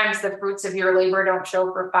 Sometimes the fruits of your labor don't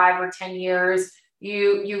show for 5 or 10 years.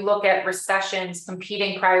 You look at recessions,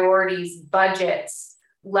 competing priorities, budgets,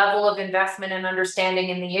 level of investment and understanding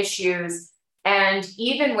in the issues. And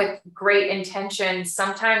even with great intentions,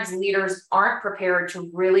 sometimes leaders aren't prepared to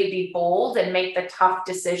really be bold and make the tough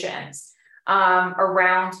decisions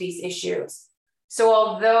around these issues. So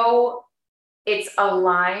although it's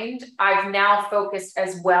aligned, I've now focused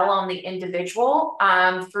as well on the individual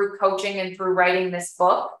through coaching and through writing this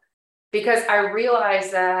book, because I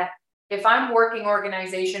realize that if I'm working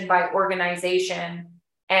organization by organization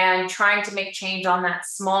and trying to make change on that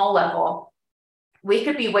small level, we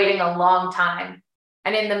could be waiting a long time.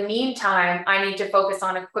 And in the meantime, I need to focus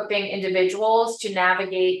on equipping individuals to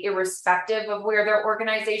navigate irrespective of where their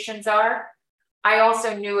organizations are. I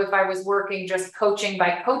also knew if I was working just coaching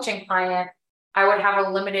by coaching client, I would have a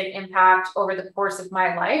limited impact over the course of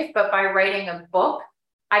my life. But by writing a book,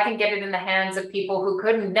 I can get it in the hands of people who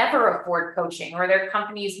could never afford coaching, or their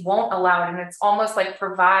companies won't allow it. And it's almost like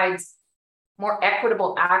provides more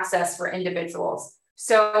equitable access for individuals.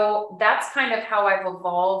 So that's kind of how I've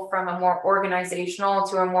evolved from a more organizational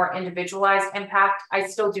to a more individualized impact. I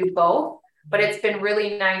still do both, but it's been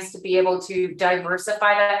really nice to be able to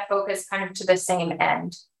diversify that focus kind of to the same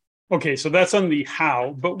end. Okay, so that's on the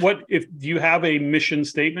how, but what if do you have a mission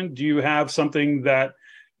statement? Do you have something that,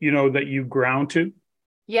 that you ground to?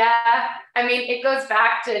 Yeah, I mean, it goes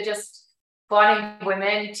back to just wanting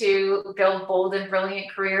women to build bold and brilliant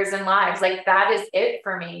careers and lives. Like, that is it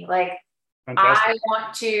for me. Like, Fantastic. I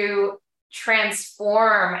want to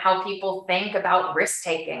transform how people think about risk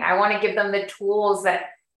taking. I want to give them the tools that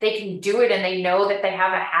they can do it and they know that they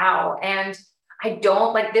have a how. And I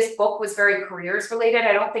don't like, this book was very careers related.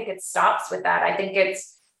 I don't think it stops with that. I think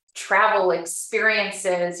it's travel,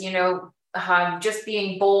 experiences, just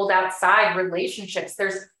being bold outside, relationships.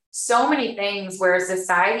 There's so many things where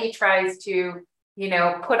society tries to,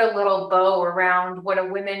 put a little bow around what a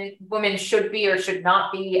woman should be or should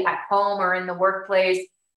not be at home or in the workplace.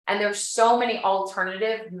 And there's so many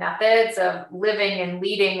alternative methods of living and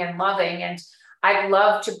leading and loving. And I'd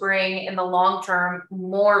love to bring in the long term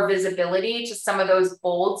more visibility to some of those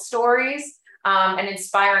bold stories and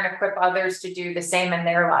inspire and equip others to do the same in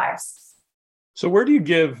their lives. So where do you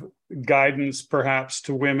give guidance perhaps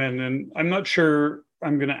to women? And I'm not sure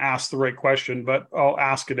I'm going to ask the right question, but I'll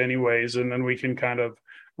ask it anyways, and then we can kind of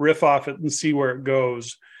riff off it and see where it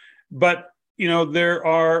goes. But, there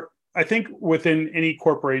are, I think within any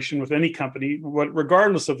corporation, with any company,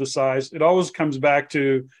 regardless of the size, it always comes back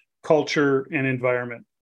to culture and environment.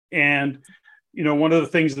 And, one of the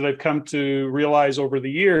things that I've come to realize over the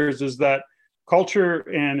years is that culture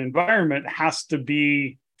and environment has to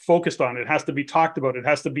be focused on. It has to be talked about. It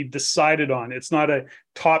has to be decided on. It's not a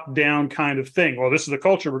top-down kind of thing. Well, this is the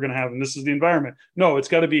culture we're going to have, and this is the environment. No, it's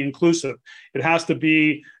got to be inclusive. It has to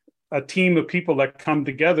be a team of people that come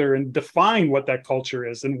together and define what that culture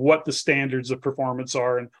is and what the standards of performance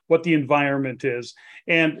are and what the environment is.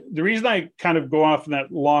 And the reason I kind of go off in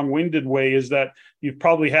that long-winded way is that you've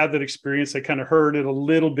probably had that experience. I kind of heard it a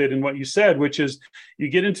little bit in what you said, which is you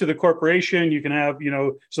get into the corporation, you can have,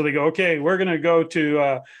 so they go, okay, we're going to go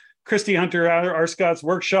to Christie Hunter Arscott's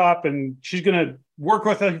workshop, and she's going to work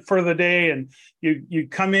with us for the day. And you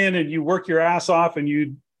come in and you work your ass off and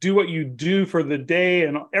you do what you do for the day,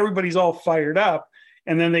 and everybody's all fired up.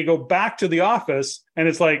 And then they go back to the office and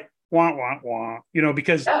it's like, wah, wah, wah,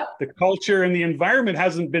 because the culture and the environment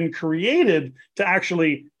hasn't been created to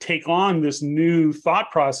actually take on this new thought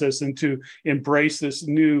process and to embrace this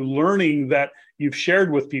new learning that you've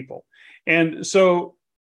shared with people. And so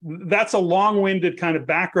that's a long-winded kind of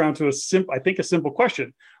background to a simple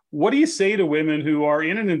question. What do you say to women who are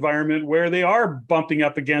in an environment where they are bumping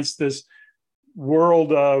up against this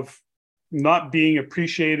world of not being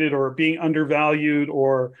appreciated or being undervalued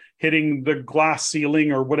or hitting the glass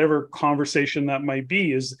ceiling or whatever conversation that might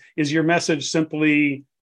be? Is your message simply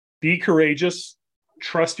be courageous,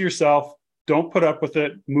 trust yourself, don't put up with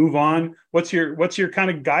it, move on? What's your kind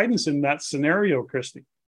of guidance in that scenario, Christie?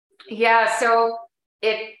 Yeah, so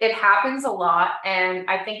it happens a lot, and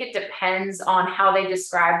I think it depends on how they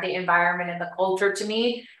describe the environment and the culture to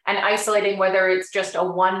me, and isolating whether it's just a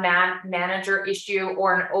one-man manager issue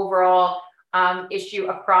or an overall issue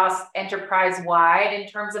across enterprise-wide in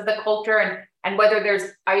terms of the culture, and whether there's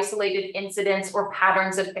isolated incidents or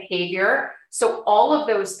patterns of behavior. So all of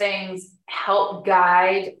those things help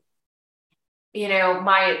guide,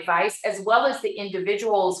 my advice, as well as the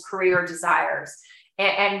individual's career desires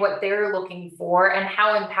and what they're looking for and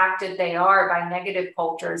how impacted they are by negative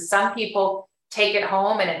cultures. Some people take it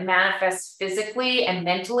home and it manifests physically and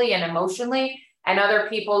mentally and emotionally, and other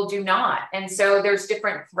people do not. And so there's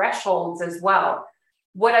different thresholds as well.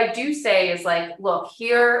 What I do say is look,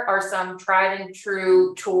 here are some tried and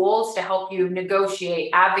true tools to help you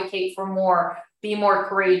negotiate, advocate for more, be more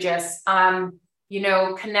courageous,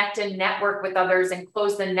 connect and network with others and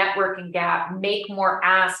close the networking gap, make more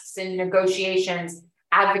asks in negotiations,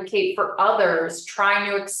 advocate for others, try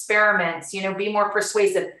new experiments, be more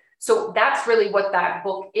persuasive. So that's really what that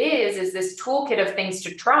book is this toolkit of things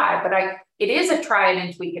to try. But it is a try it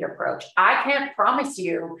and tweak it approach. I can't promise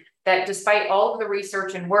you that despite all of the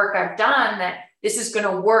research and work I've done, that this is going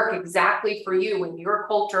to work exactly for you and your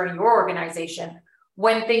culture and your organization.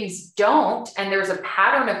 When things don't, and there's a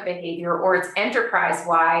pattern of behavior, or it's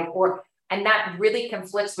enterprise-wide, and that really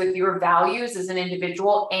conflicts with your values as an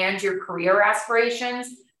individual and your career aspirations,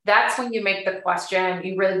 that's when you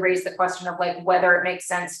really raise the question of whether it makes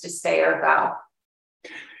sense to stay or go.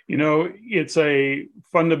 It's a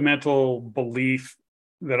fundamental belief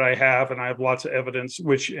that I have, and I have lots of evidence,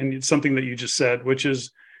 and it's something that you just said, which is,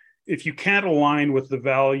 if you can't align with the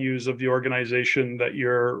values of the organization that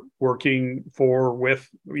you're working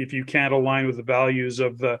if you can't align with the values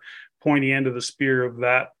of the pointy end of the spear of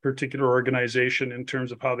that particular organization in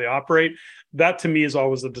terms of how they operate, that to me is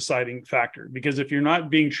always the deciding factor. Because if you're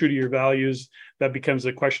not being true to your values, that becomes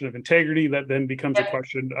a question of integrity, that then becomes a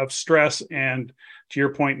question of stress, and to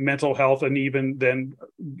your point, mental health, and even then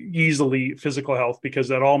easily physical health, because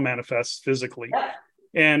that all manifests physically.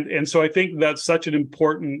 And so I think that's such an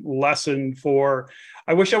important lesson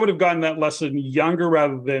I wish I would have gotten that lesson younger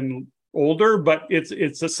rather than older, but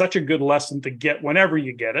it's such a good lesson to get whenever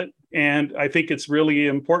you get it. And I think it's really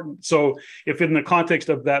important. So if in the context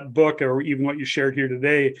of that book, or even what you shared here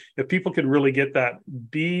today, if people can really get that,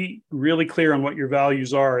 be really clear on what your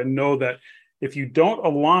values are, and know that if you don't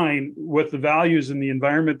align with the values in the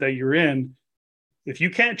environment that you're in, if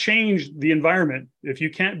you can't change the environment, if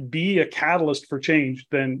you can't be a catalyst for change,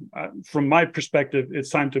 then from my perspective,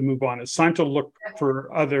 it's time to move on. It's time to look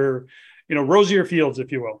for other, rosier fields,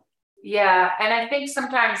 if you will. Yeah. And I think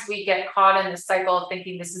sometimes we get caught in the cycle of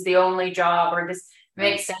thinking this is the only job, or this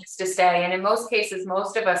makes sense to stay. And in most cases,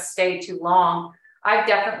 most of us stay too long. I've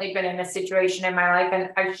definitely been in a situation in my life, and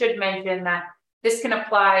I should mention that this can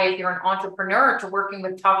apply if you're an entrepreneur to working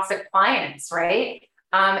with toxic clients, right?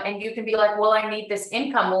 And you can be like, well, I need this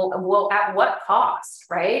income. Well, at what cost,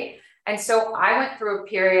 right? And so I went through a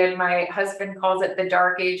period, my husband calls it the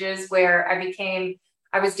dark ages, where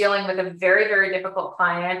I was dealing with a very, very difficult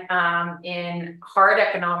client in hard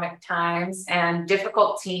economic times and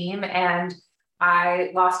difficult team. And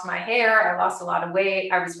I lost my hair. I lost a lot of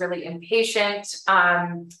weight. I was really impatient.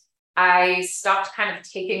 I stopped kind of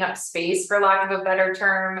taking up space, for lack of a better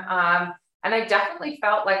term. And I definitely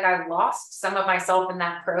felt like I lost some of myself in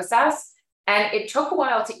that process. And it took a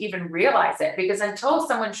while to even realize it, because until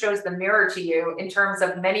someone shows the mirror to you in terms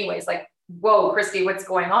of many ways, whoa, Christie, what's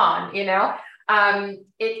going on?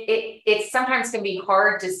 It sometimes can be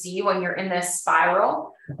hard to see when you're in this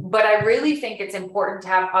spiral, but I really think it's important to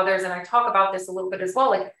have others. And I talk about this a little bit as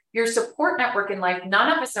well, your support network in life.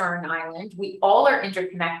 None of us are an island. We all are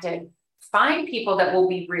interconnected. Find people that will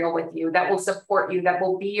be real with you, that will support you, that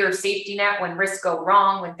will be your safety net when risks go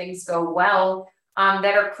wrong, when things go well,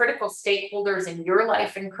 that are critical stakeholders in your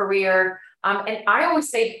life and career. And I always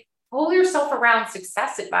say, pull yourself around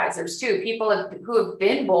success advisors too, people who have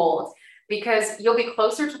been bold, because you'll be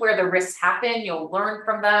closer to where the risks happen. You'll learn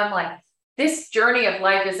from them. This journey of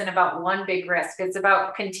life isn't about one big risk. It's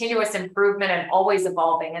about continuous improvement and always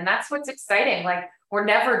evolving. And that's what's exciting. We're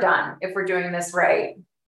never done if we're doing this right.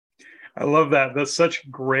 I love that. That's such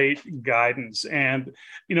great guidance. And,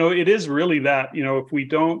 it is really that, if we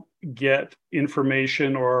don't get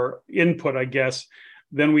information or input, I guess,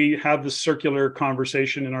 then we have this circular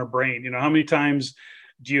conversation in our brain. How many times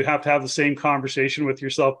do you have to have the same conversation with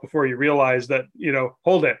yourself before you realize that,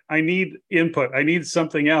 hold it, I need input, I need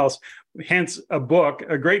something else? Hence, a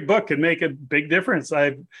great book can make a big difference.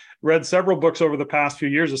 I've read several books over the past few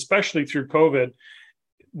years, especially through COVID,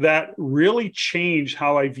 that really changed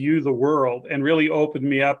how I view the world and really opened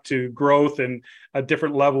me up to growth and a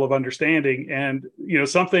different level of understanding. And,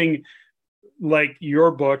 something like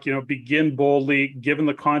your book, Begin Boldly, given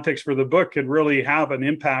the context for the book, could really have an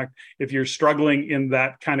impact if you're struggling in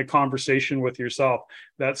that kind of conversation with yourself,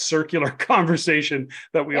 that circular conversation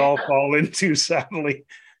that we all fall into, sadly.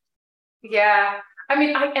 Yeah. I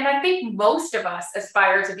mean, I think most of us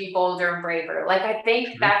aspire to be bolder and braver. Like, I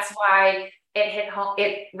think that's why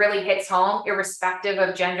it really hits home, irrespective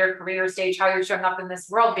of gender, career stage, how you're showing up in this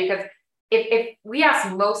world. Because if we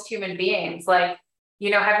ask most human beings, like,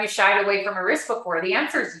 have you shied away from a risk before? The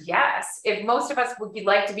answer is yes. If most of us would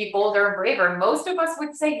like to be bolder and braver, most of us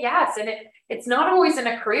would say yes. And it's not always in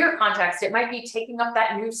a career context. It might be taking up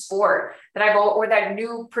that new sport or that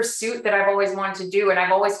new pursuit that I've always wanted to do. And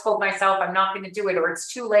I've always told myself I'm not going to do it, or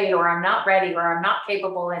it's too late, or I'm not ready, or I'm not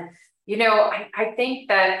capable. And, I think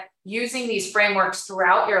that using these frameworks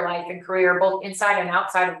throughout your life and career, both inside and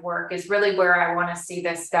outside of work, is really where I want to see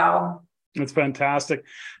this go. That's fantastic.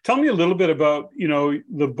 Tell me a little bit about,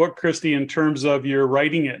 the book, Christie, in terms of your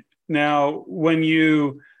writing it. Now,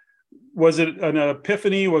 was it an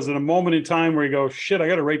epiphany? Was it a moment in time where you go, shit, I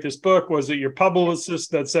got to write this book? Was it your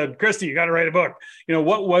publicist that said, Christie, you got to write a book?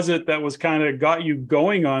 What was it that was kind of got you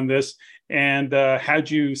going on this and had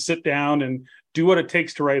you sit down and do what it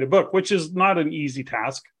takes to write a book, which is not an easy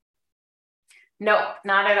task? No,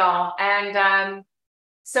 not at all. And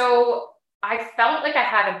so I felt like I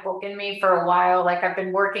had a book in me for a while. Like, I've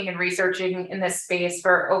been working and researching in this space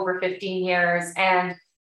for over 15 years, and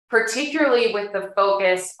particularly with the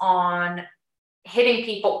focus on hitting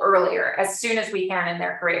people earlier, as soon as we can in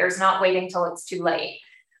their careers, not waiting till it's too late.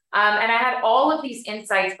 And I had all of these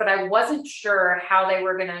insights, but I wasn't sure how they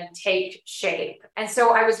were going to take shape. And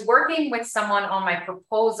so I was working with someone on my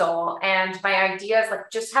proposal, and my ideas,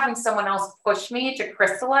 like just having someone else push me to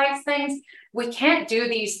crystallize things. We can't do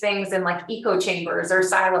these things in like echo chambers or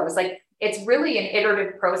silos. Like, it's really an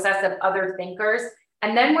iterative process of other thinkers.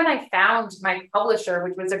 And then when I found my publisher,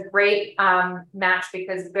 which was a great match,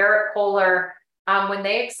 because Barrett Kohler, when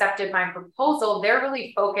they accepted my proposal, they're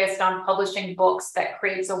really focused on publishing books that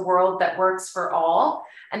creates a world that works for all.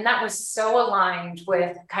 And that was so aligned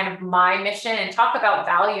with kind of my mission. And talk about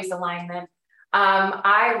values alignment.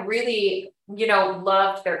 I really,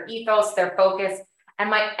 loved their ethos, their focus. And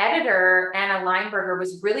my editor, Anna Leinberger,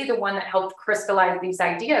 was really the one that helped crystallize these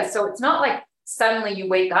ideas. So it's not like suddenly you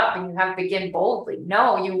wake up and you have Begin Boldly.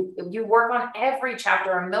 No, you work on every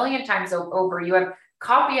chapter a million times over. You have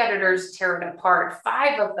copy editors tear it apart,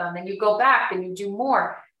 5 of them, and you go back and you do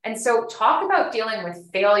more. And so talk about dealing with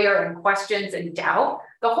failure and questions and doubt.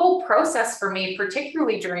 The whole process for me,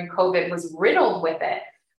 particularly during COVID, was riddled with it.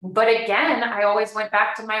 But again, I always went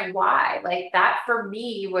back to my why. Like, that for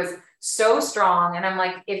me was so strong. And I'm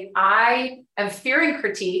like, if I am fearing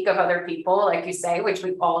critique of other people, like you say, which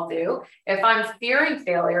we all do, if I'm fearing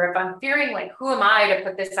failure, if I'm fearing like, who am I to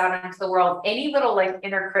put this out into the world, any little like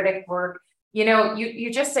inner critic work,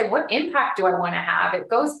 you just say, what impact do I want to have? It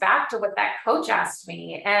goes back to what that coach asked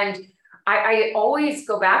me. And I always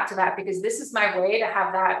go back to that, because this is my way to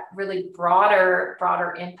have that really broader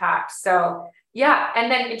impact. So yeah. And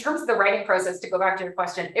then in terms of the writing process, to go back to your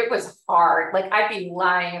question, it was hard. Like, I'd be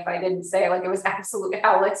lying if I didn't say like it was absolute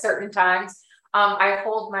hell at certain times. I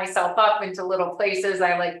hold myself up into little places.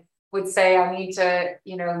 I would say I need to,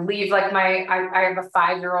 leave like I have a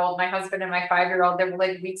 5-year-old, my husband and my 5-year-old. There were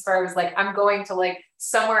like weeks where I was like, I'm going to like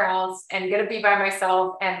somewhere else and gonna be by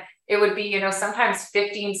myself. And it would be, sometimes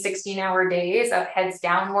 15, 16-hour days of heads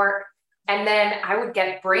down work. And then I would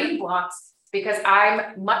get brain blocks, because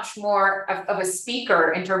I'm much more of a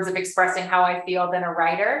speaker in terms of expressing how I feel than a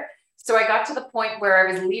writer. So I got to the point where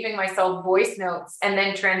I was leaving myself voice notes and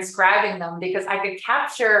then transcribing them, because I could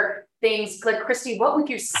capture things like, Christie, what would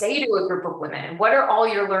you say to a group of women? What are all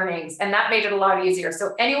your learnings? And that made it a lot easier.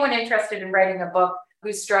 So anyone interested in writing a book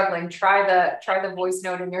who's struggling, try the voice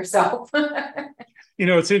note in yourself.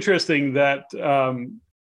 It's interesting that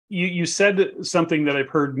you said something that I've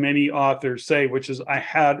heard many authors say, which is, I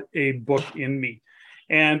had a book in me.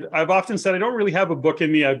 And I've often said, I don't really have a book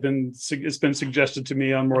in me. It's been suggested to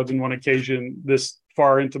me on more than one occasion, this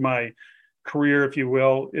far into my career, if you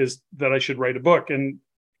will, is that I should write a book. And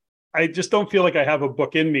I just don't feel like I have a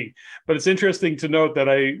book in me. But it's interesting to note that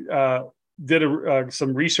I did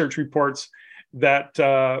some research reports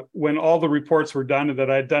that when all the reports were done and that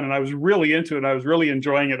I'd done, and I was really into it, I was really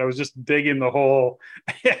enjoying it. I was just digging the whole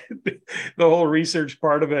the whole research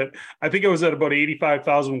part of it. I think it was at about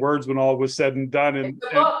 85,000 words when all was said and done.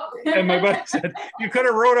 And my buddy said, "You could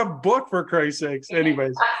have wrote a book, for Christ's sakes."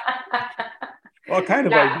 Anyways, well, kind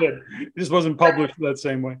of I did. It just wasn't published that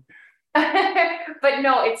same way. But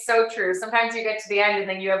no, it's so true. Sometimes you get to the end and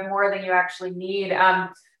then you have more than you actually need.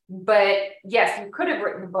 But yes, you could have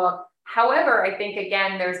written a book. However, I think,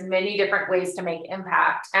 again, there's many different ways to make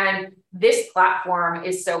impact. And this platform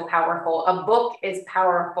is so powerful. A book is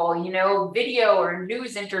powerful. Video or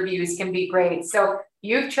news interviews can be great. So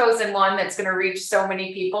you've chosen one that's going to reach so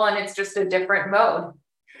many people, and it's just a different mode.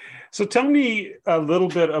 So tell me a little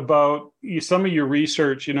bit about some of your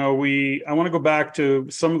research. I want to go back to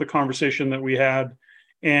some of the conversation that we had,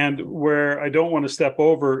 and where I don't want to step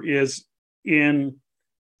over is in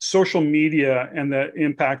social media and the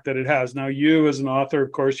impact that it has. Now, you as an author,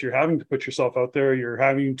 of course, you're having to put yourself out there. You're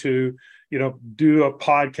having to, do a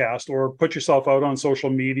podcast or put yourself out on social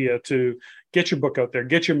media to get your book out there,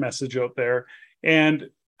 get your message out there. And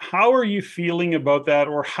how are you feeling about that?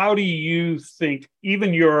 Or how do you think,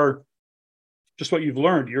 even just what you've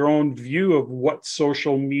learned, your own view of what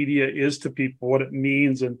social media is to people, what it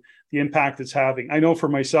means and the impact it's having? I know for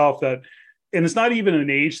myself that, and it's not even an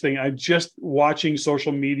age thing, I'm just watching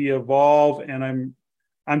social media evolve, and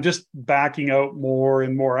I'm just backing out more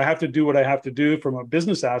and more. I have to do what I have to do from a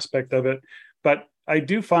business aspect of it. But I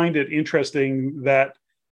do find it interesting that,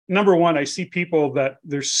 number one, I see people that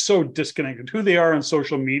they're so disconnected. Who they are on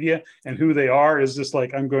social media and who they are is just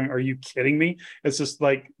like, I'm going, are you kidding me? It's just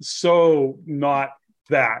like so not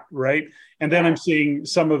that, right? And then I'm seeing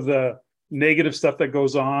some of the negative stuff that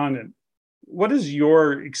goes on. And what is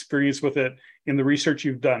your experience with it in the research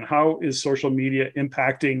you've done? How is social media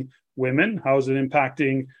impacting women? How is it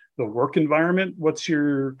impacting the work environment? What's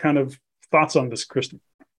your kind of thoughts on this, Christie?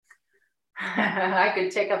 I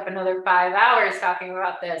could take up another 5 hours talking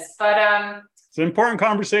about this, but it's an important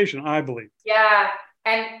conversation, I believe. Yeah,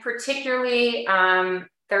 and particularly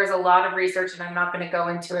there's a lot of research, and I'm not going to go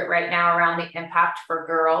into it right now, around the impact for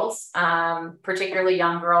girls, particularly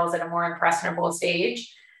young girls at a more impressionable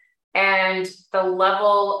stage. And the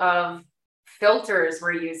level of filters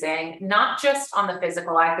we're using, not just on the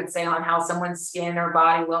physical, I could say on how someone's skin or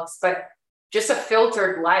body looks, but just a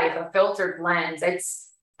filtered life, a filtered lens.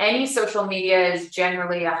 Any social media is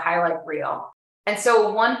generally a highlight reel. And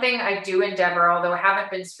so one thing I do endeavor, although I haven't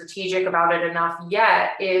been strategic about it enough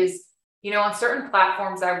yet, is, on certain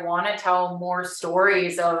platforms, I want to tell more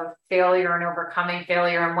stories of failure and overcoming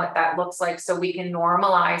failure and what that looks like, so we can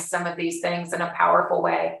normalize some of these things in a powerful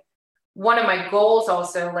way. One of my goals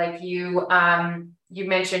also, like you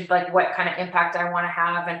mentioned, like what kind of impact I want to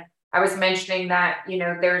have. And I was mentioning that,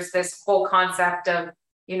 there's this whole concept of,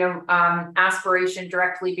 aspiration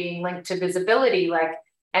directly being linked to visibility,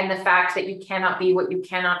 and the fact that you cannot be what you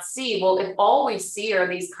cannot see. Well, if all we see are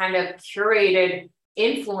these kind of curated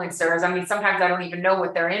influencers, I mean, sometimes I don't even know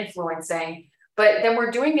what they're influencing, but then we're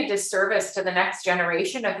doing a disservice to the next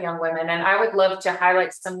generation of young women. And I would love to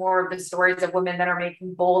highlight some more of the stories of women that are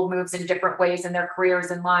making bold moves in different ways in their careers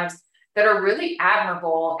and lives that are really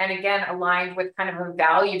admirable. And again, aligned with kind of a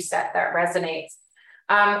value set that resonates.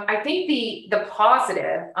 I think the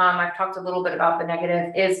positive, I've talked a little bit about the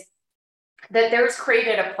negative, is that there's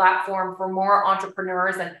created a platform for more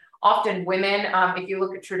entrepreneurs, and often women, if you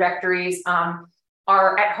look at trajectories,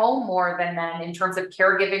 are at home more than men in terms of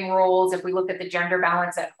caregiving roles. If we look at the gender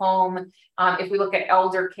balance at home, if we look at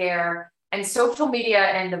elder care, and social media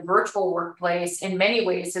and the virtual workplace in many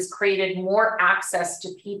ways has created more access to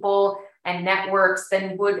people and networks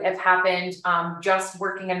than would have happened just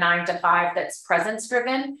working a 9-to-5 that's presence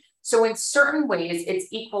driven. So in certain ways, it's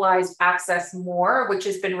equalized access more, which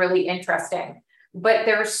has been really interesting. But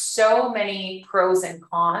there's so many pros and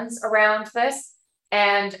cons around this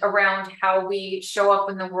and around how we show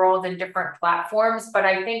up in the world in different platforms. But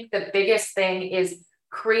I think the biggest thing is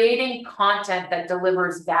creating content that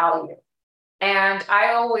delivers value. And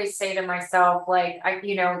I always say to myself,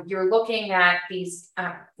 you're looking at these,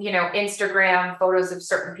 Instagram photos of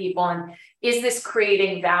certain people, and is this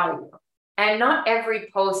creating value? And not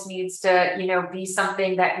every post needs to, be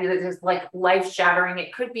something that is like life shattering.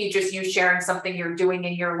 It could be just you sharing something you're doing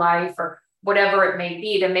in your life or whatever it may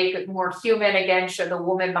be to make it more human. Again, show the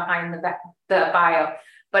woman behind the bio.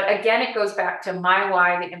 But again, it goes back to my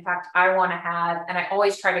why, the impact I want to have. And I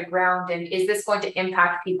always try to ground in, is this going to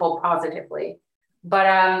impact people positively? But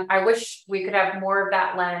I wish we could have more of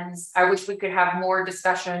that lens. I wish we could have more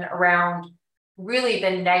discussion around really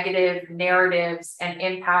the negative narratives and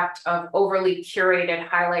impact of overly curated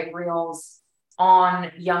highlight reels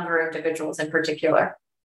on younger individuals in particular?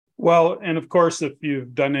 Well, and of course, if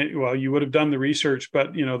you've done it, well, you would have done the research,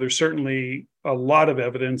 but there's certainly a lot of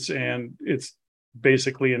evidence, and it's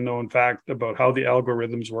basically a known fact about how the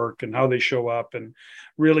algorithms work and how they show up and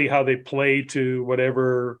really how they play to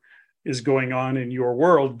whatever is going on in your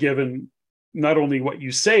world, given not only what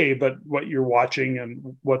you say, but what you're watching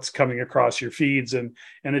and what's coming across your feeds. And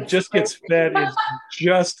it just gets fed.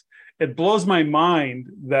 It blows my mind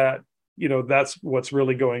that, that's what's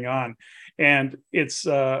really going on. And it's,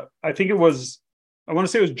 I want to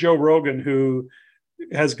say it was Joe Rogan, who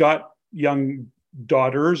has got young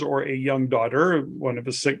daughters, or a young daughter, one of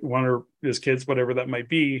his kids, whatever that might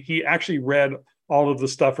be. He actually read all of the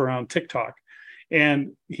stuff around TikTok,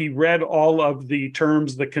 and he read all of the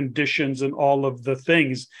terms, the conditions, and all of the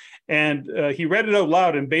things. And he read it out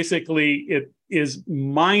loud. And basically, it is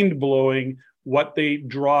mind blowing what they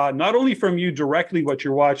draw, not only from you directly, what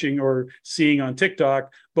you're watching or seeing on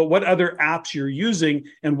TikTok, but what other apps you're using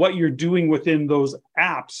and what you're doing within those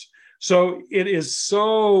apps. So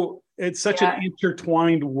it's such an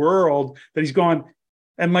intertwined world that he's going,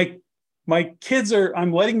 and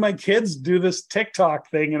I'm letting my kids do this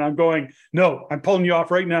TikTok thing. And I'm going, no, I'm pulling you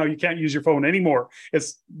off right now. You can't use your phone anymore.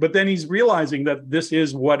 But then he's realizing that this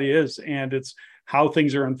is what is, and it's how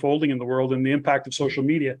things are unfolding in the world and the impact of social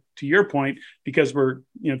media, to your point, because we're,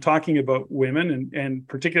 talking about women and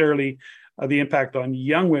particularly the impact on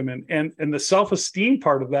young women and the self-esteem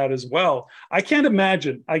part of that as well. I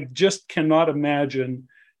just cannot imagine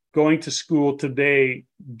going to school today,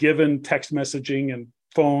 given text messaging and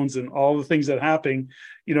phones and all the things that are happening.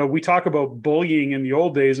 We talk about bullying in the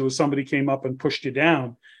old days. It was somebody came up and pushed you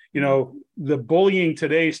down. The bullying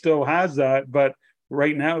today still has that, but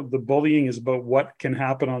right now the bullying is about what can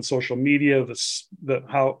happen on social media,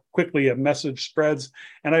 how quickly a message spreads.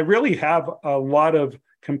 And I really have a lot of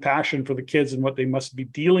compassion for the kids and what they must be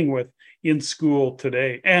dealing with in school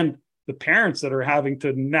today, and the parents that are having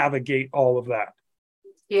to navigate all of that.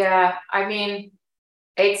 Yeah, I mean,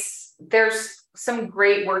 there's some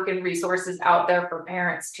great work and resources out there for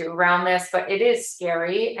parents too around this, but it is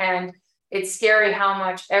scary, and it's scary how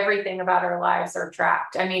much everything about our lives are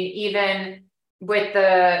tracked. I mean, even with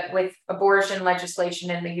abortion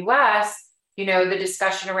legislation in the US, the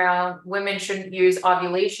discussion around women shouldn't use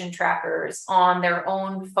ovulation trackers on their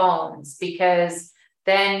own phones, because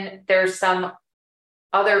then there's some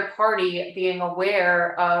other party being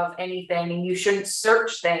aware of anything, and you shouldn't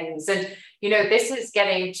search things. And, this is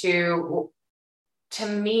getting to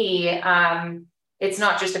me, it's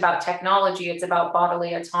not just about technology, it's about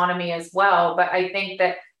bodily autonomy as well. But I think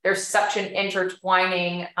that there's such an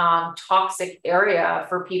intertwining toxic area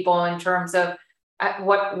for people in terms of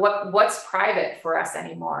what's private for us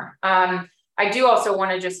anymore. I do also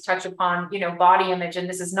want to just touch upon, body image, and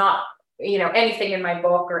this is not, anything in my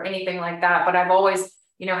book or anything like that, but I've always,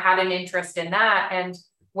 had an interest in that. And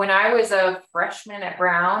when I was a freshman at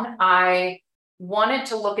Brown, I wanted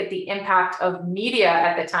to look at the impact of media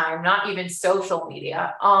at the time, not even social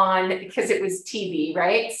media, because it was TV,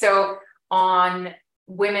 right? So on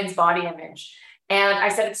women's body image. And I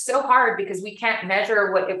said, it's so hard because we can't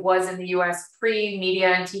measure what it was in the US pre-media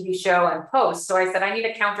and TV show and post. So I said, I need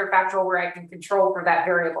a counterfactual where I can control for that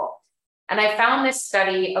variable. And I found this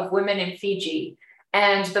study of women in Fiji,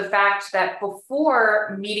 and the fact that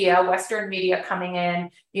before media, Western media coming in,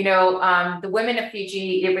 the women of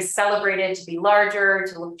Fiji, it was celebrated to be larger,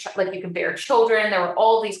 to look like you can bear children. There were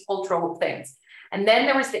all these cultural things. And then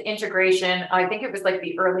there was the integration, I think it was like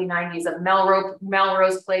the early 90s, of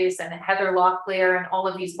Melrose Place and Heather Locklear and all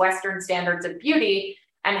of these Western standards of beauty,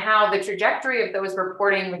 and how the trajectory of those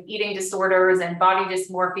reporting with eating disorders and body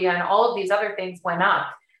dysmorphia and all of these other things went up.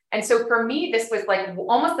 And so for me, this was like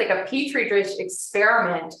almost like a petri dish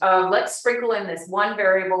experiment of let's sprinkle in this one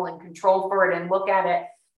variable and control for it and look at it,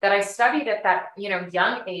 that I studied at that,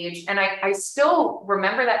 young age. And I still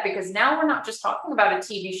remember that, because now we're not just talking about a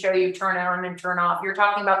TV show you turn on and turn off. You're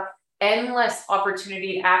talking about endless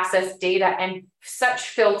opportunity to access data, and such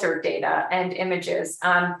filtered data and images.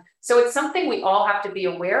 So it's something we all have to be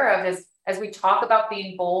aware of as we talk about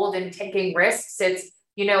being bold and taking risks. It's,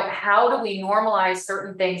 how do we normalize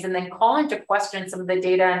certain things and then call into question some of the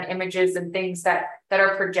data and images and things that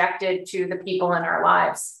are projected to the people in our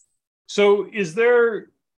lives? So is there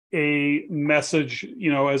a message,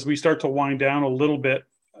 as we start to wind down a little bit?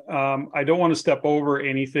 I don't want to step over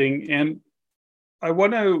anything. And I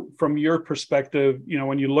want to, from your perspective,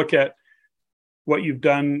 when you look at what you've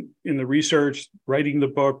done in the research, writing the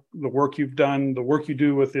book, the work you've done, the work you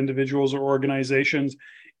do with individuals or organizations,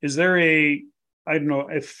 is there a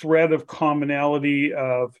thread of commonality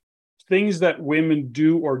of things that women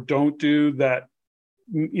do or don't do that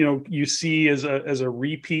you see as a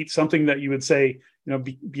repeat, something that you would say,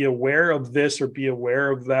 be aware of this or be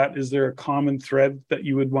aware of that? Is there a common thread that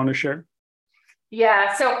you would want to share?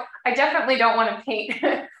 Yeah, so I definitely don't want to paint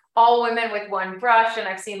all women with one brush, and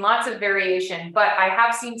I've seen lots of variation, but I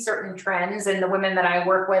have seen certain trends in the women that I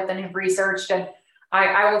work with and have researched, and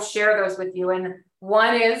I will share those with you. And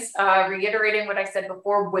one is reiterating what I said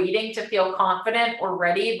before, waiting to feel confident or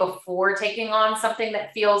ready before taking on something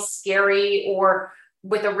that feels scary or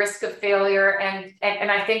with a risk of failure. And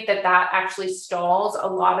I think that actually stalls a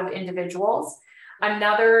lot of individuals.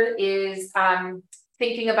 Another is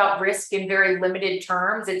thinking about risk in very limited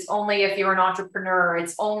terms. It's only if you're an entrepreneur,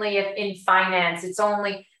 it's only if in finance,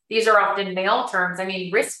 these are often male terms. I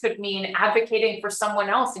mean, risk could mean advocating for someone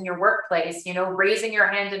else in your workplace, raising your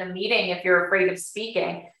hand in a meeting if you're afraid of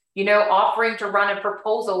speaking, offering to run a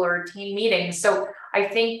proposal or a team meeting. So I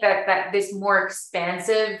think that this more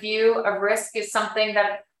expansive view of risk is something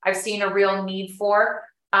that I've seen a real need for.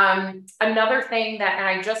 Another thing and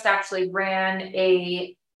I just actually ran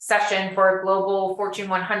a session for a global Fortune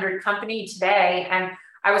 100 company today, and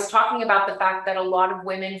I was talking about the fact that a lot of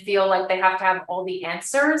women feel like they have to have all the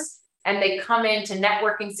answers, and they come into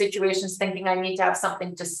networking situations thinking I need to have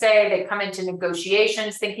something to say. They come into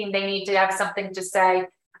negotiations thinking they need to have something to say.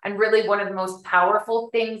 And really one of the most powerful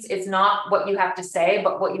things is not what you have to say,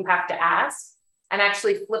 but what you have to ask. And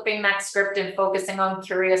actually flipping that script and focusing on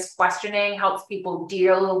curious questioning helps people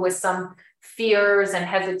deal with some fears and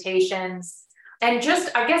hesitations. And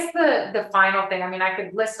just, I guess the final thing, I mean, I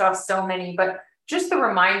could list off so many, but just the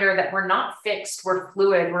reminder that we're not fixed, we're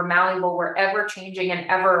fluid, we're malleable, we're ever changing and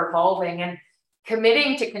ever evolving, and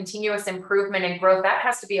committing to continuous improvement and growth, that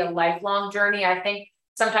has to be a lifelong journey. I think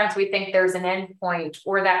sometimes we think there's an end point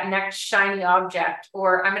or that next shiny object,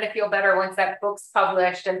 or I'm going to feel better once that book's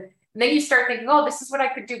published. And then you start thinking, oh, this is what I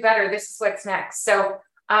could do better. This is what's next. So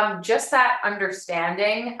just that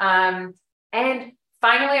understanding. And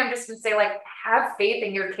finally, I'm just going to say, have faith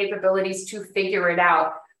in your capabilities to figure it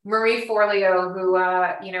out. Marie Forleo, who,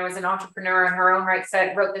 is an entrepreneur in her own right,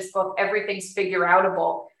 wrote this book, Everything's Figure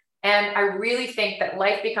Outable. And I really think that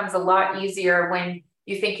life becomes a lot easier when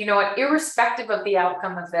you think, irrespective of the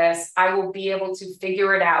outcome of this, I will be able to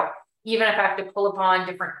figure it out, even if I have to pull upon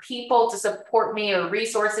different people to support me or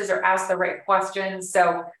resources or ask the right questions.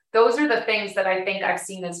 So those are the things that I think I've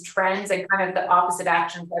seen as trends and kind of the opposite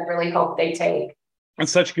actions I really hope they take. And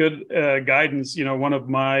such good guidance. One of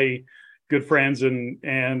my good friends and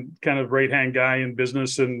kind of right-hand guy in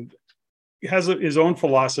business, and has his own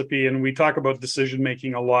philosophy. And we talk about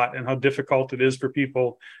decision-making a lot and how difficult it is for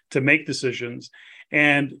people to make decisions.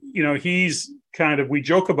 And, he's we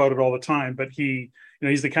joke about it all the time, but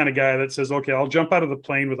he's the kind of guy that says, okay, I'll jump out of the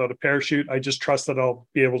plane without a parachute. I just trust that I'll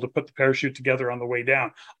be able to put the parachute together on the way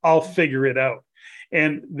down. I'll figure it out.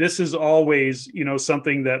 And this is always,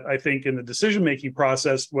 something that I think in the decision-making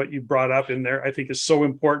process, what you brought up in there, I think is so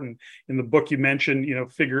important. In the book you mentioned,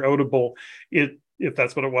 figure outable, if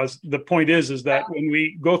that's what it was. The point is that when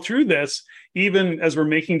we go through this, even as we're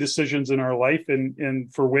making decisions in our life,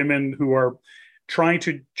 and for women who are trying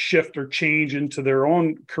to shift or change into their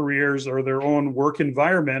own careers or their own work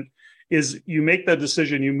environment, is you make that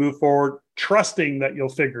decision, you move forward, trusting that you'll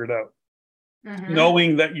figure it out. Mm-hmm.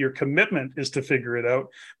 Knowing that your commitment is to figure it out.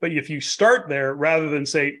 But if you start there, rather than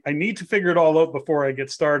say, I need to figure it all out before I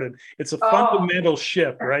get started, it's a fundamental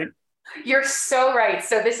shift, right? You're so right.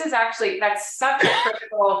 So this is that's such a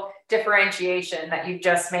critical differentiation that you've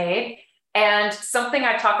just made. And something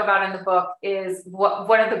I talk about in the book is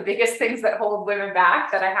one of the biggest things that hold women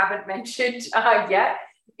back that I haven't mentioned yet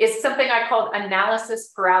is something I call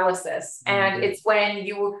analysis paralysis. Mm-hmm. And it's when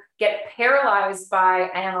you get paralyzed by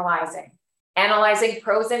analyzing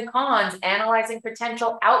pros and cons, analyzing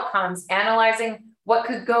potential outcomes, analyzing what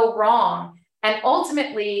could go wrong. And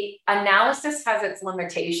ultimately, analysis has its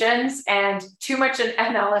limitations, and too much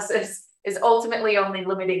analysis is ultimately only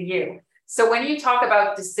limiting you. So when you talk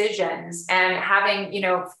about decisions and having,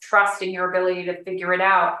 trust in your ability to figure it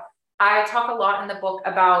out, I talk a lot in the book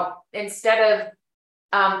about, instead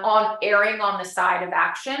of erring on the side of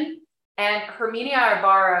action. And Herminia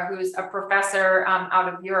Ibarra, who's a professor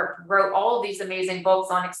out of Europe, wrote all of these amazing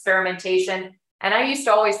books on experimentation. And I used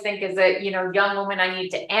to always think as a young woman, I need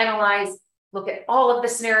to analyze, look at all of the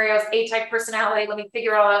scenarios, A-type personality, let me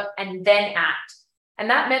figure it all out, and then act. And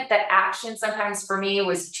that meant that action sometimes for me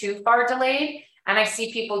was too far delayed. And I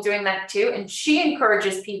see people doing that too. And she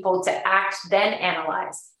encourages people to act, then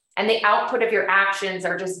analyze. And the output of your actions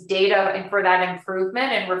are just data and for that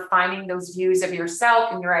improvement and refining those views of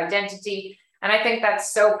yourself and your identity. And I think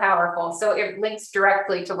that's so powerful. So it links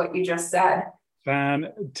directly to what you just said.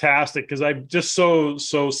 Fantastic, because I just so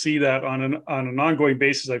see that on an ongoing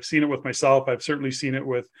basis. I've seen it with myself. I've certainly seen it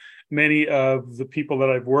with many of the people that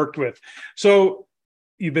I've worked with. So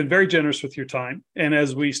you've been very generous with your time. And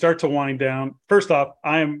as we start to wind down, first off,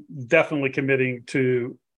 I am definitely committing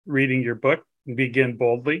to reading your book, Begin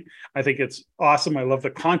Boldly. I think it's awesome. I love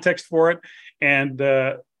the context for it. And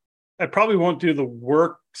I probably won't do the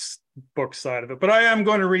workbook side of it, but I am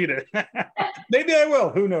going to read it. Maybe I will.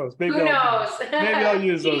 Who knows? Maybe I'll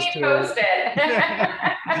use those too. Post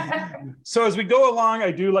it. So as we go along,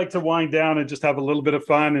 I do like to wind down and just have a little bit of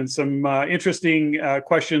fun and some interesting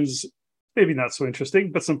questions. Maybe not so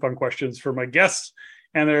interesting, but some fun questions for my guests.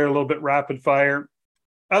 And they're a little bit rapid fire.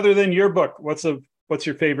 Other than your book, what's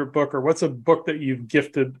your favorite book, or what's a book that you've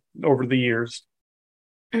gifted over the years?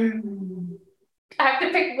 I have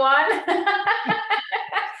to pick one.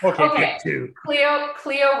 Okay. Pick two.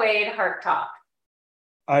 Cleo Wade, Heart Talk.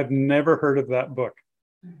 I've never heard of that book.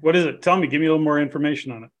 What is it? Tell me, give me a little more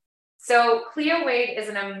information on it. So Cleo Wade is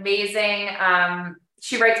an amazing,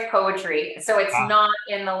 she writes poetry. So it's not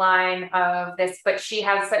in the line of this, but she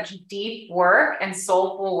has such deep work and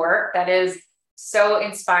soulful work that is so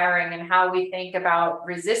inspiring in how we think about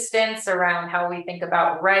resistance, around how we think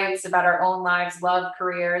about rights, about our own lives, love,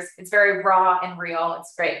 careers. It's very raw and real.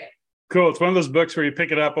 It's great. Cool. It's one of those books where you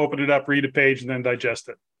pick it up, open it up, read a page, and then digest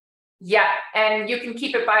it. Yeah. And you can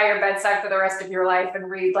keep it by your bedside for the rest of your life and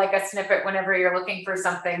read like a snippet whenever you're looking for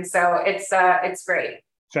something. So it's great.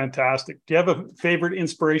 Fantastic. Do you have a favorite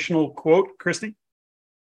inspirational quote, Christie?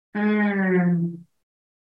 One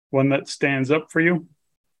that stands up for you?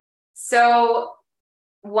 So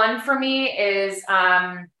one for me is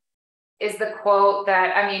the quote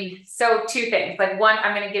that, so two things. Like one,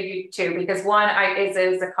 I'm going to give you two, because one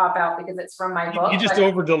is a cop out because it's from my book. You just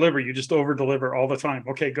over-deliver. You just over-deliver all the time.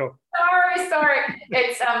 Okay, go. Sorry.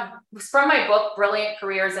 It's from my book, Brilliant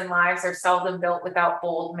Careers and Lives Are Seldom Built Without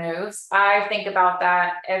Bold Moves. I think about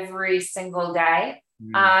that every single day,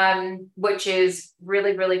 which is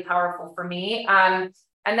really, really powerful for me.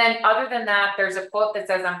 And then other than that, there's a quote that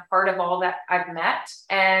says, I'm part of all that I've met.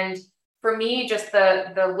 And for me, just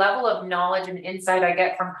the level of knowledge and insight I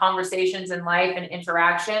get from conversations in life and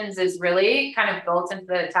interactions is really kind of built into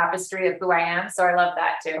the tapestry of who I am. So I love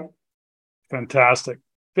that too. Fantastic.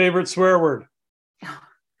 Favorite swear word?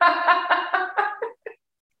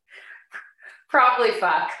 Probably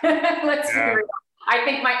fuck. Let's be real. I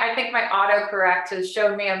think my autocorrect has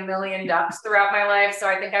shown me a million ducks throughout my life. So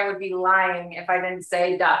I think I would be lying if I didn't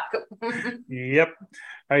say duck. Yep.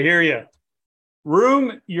 I hear you.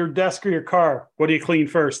 Room, your desk, or your car? What do you clean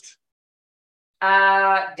first?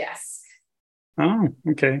 Desk. Oh,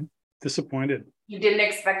 okay. Disappointed. You didn't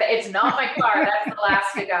expect that. It's not my car. That's the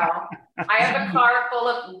last to go. I have a car full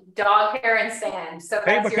of dog hair and sand. So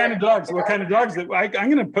hey, what kind of dogs? What kind of dogs? I'm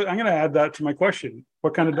gonna add that to my question.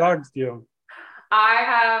 What kind of dogs do you own? I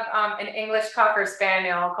have an English Cocker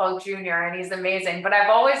Spaniel called Junior, and he's amazing. But I've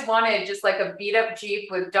always wanted just like a beat up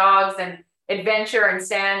Jeep with dogs and adventure and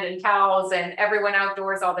sand and cows and everyone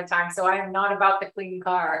outdoors all the time. So I am not about the clean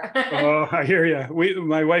car. Oh, I hear you.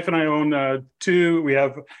 My wife and I own two. We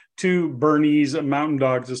have two Bernese mountain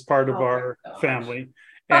dogs as part of our family.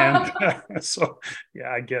 And so,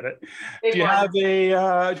 yeah, I get it. Do you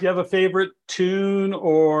have a favorite tune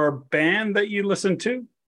or band that you listen to?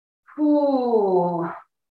 Ooh.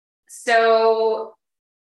 So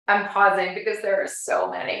I'm pausing because there are so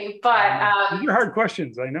many, but these are hard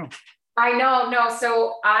questions. I know. No.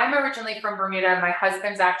 So I'm originally from Bermuda, and my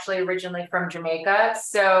husband's actually originally from Jamaica.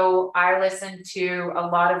 So I listen to a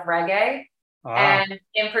lot of reggae. And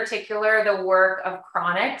in particular, the work of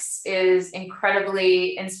Chronix is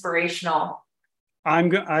incredibly inspirational.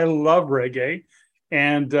 I love reggae,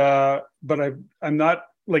 and but I'm not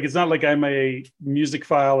like, it's not like I'm a music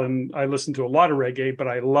file and I listen to a lot of reggae, but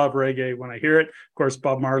I love reggae when I hear it. Of course,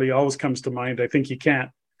 Bob Marley always comes to mind. I think you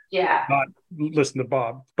can't not listen to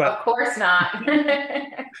Bob, but of course not.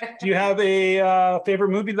 Do you have a favorite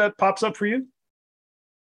movie that pops up for you?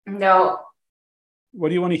 No. What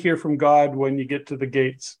do you want to hear from God when you get to the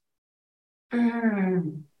gates?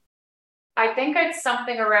 I think it's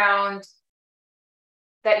something around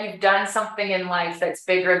that you've done something in life that's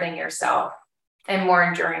bigger than yourself and more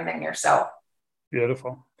enduring than yourself.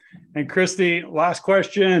 Beautiful. And Christie, last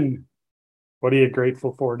question. What are you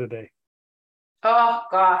grateful for today? Oh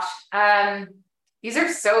gosh. These are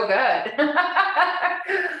so good.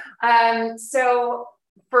 So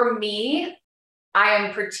for me, I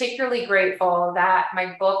am particularly grateful that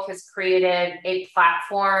my book has created a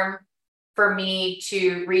platform for me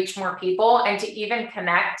to reach more people and to even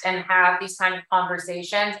connect and have these kind of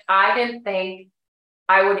conversations. I didn't think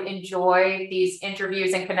I would enjoy these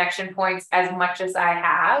interviews and connection points as much as I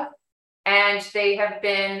have. And they have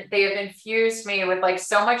infused me with like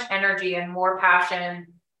so much energy and more passion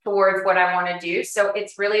towards what I want to do. So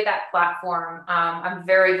it's really that platform. I'm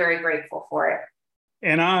very, very grateful for it.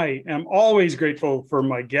 And I am always grateful for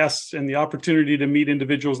my guests and the opportunity to meet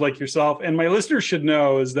individuals like yourself. And my listeners should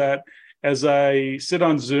know is that as I sit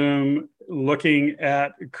on Zoom looking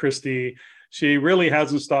at Christie, she really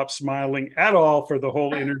hasn't stopped smiling at all for the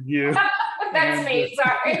whole interview. That's me,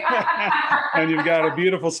 sorry. And you've got a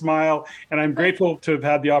beautiful smile. And I'm grateful to have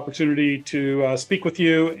had the opportunity to speak with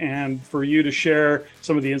you and for you to share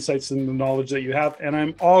some of the insights and the knowledge that you have. And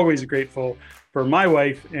I'm always grateful for my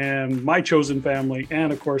wife and my chosen family,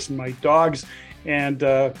 and of course, my dogs and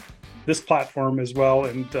this platform as well.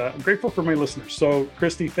 And I'm grateful for my listeners. So,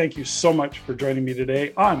 Christie, thank you so much for joining me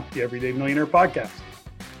today on the Everyday Millionaire podcast.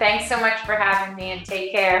 Thanks so much for having me, and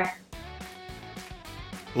take care.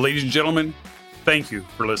 Ladies and gentlemen, thank you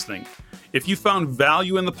for listening. If you found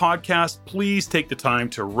value in the podcast, please take the time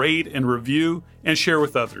to rate and review and share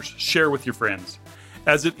with others. Share with your friends.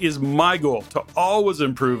 As it is my goal to always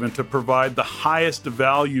improve and to provide the highest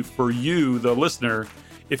value for you, the listener.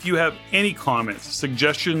 If you have any comments,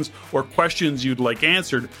 suggestions, or questions you'd like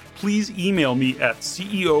answered, please email me at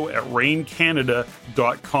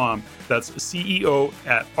ceo@reincanada.com. That's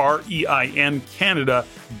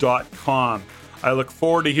ceo@reincanada.com. I look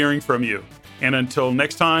forward to hearing from you. And until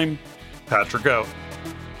next time, Patrick out.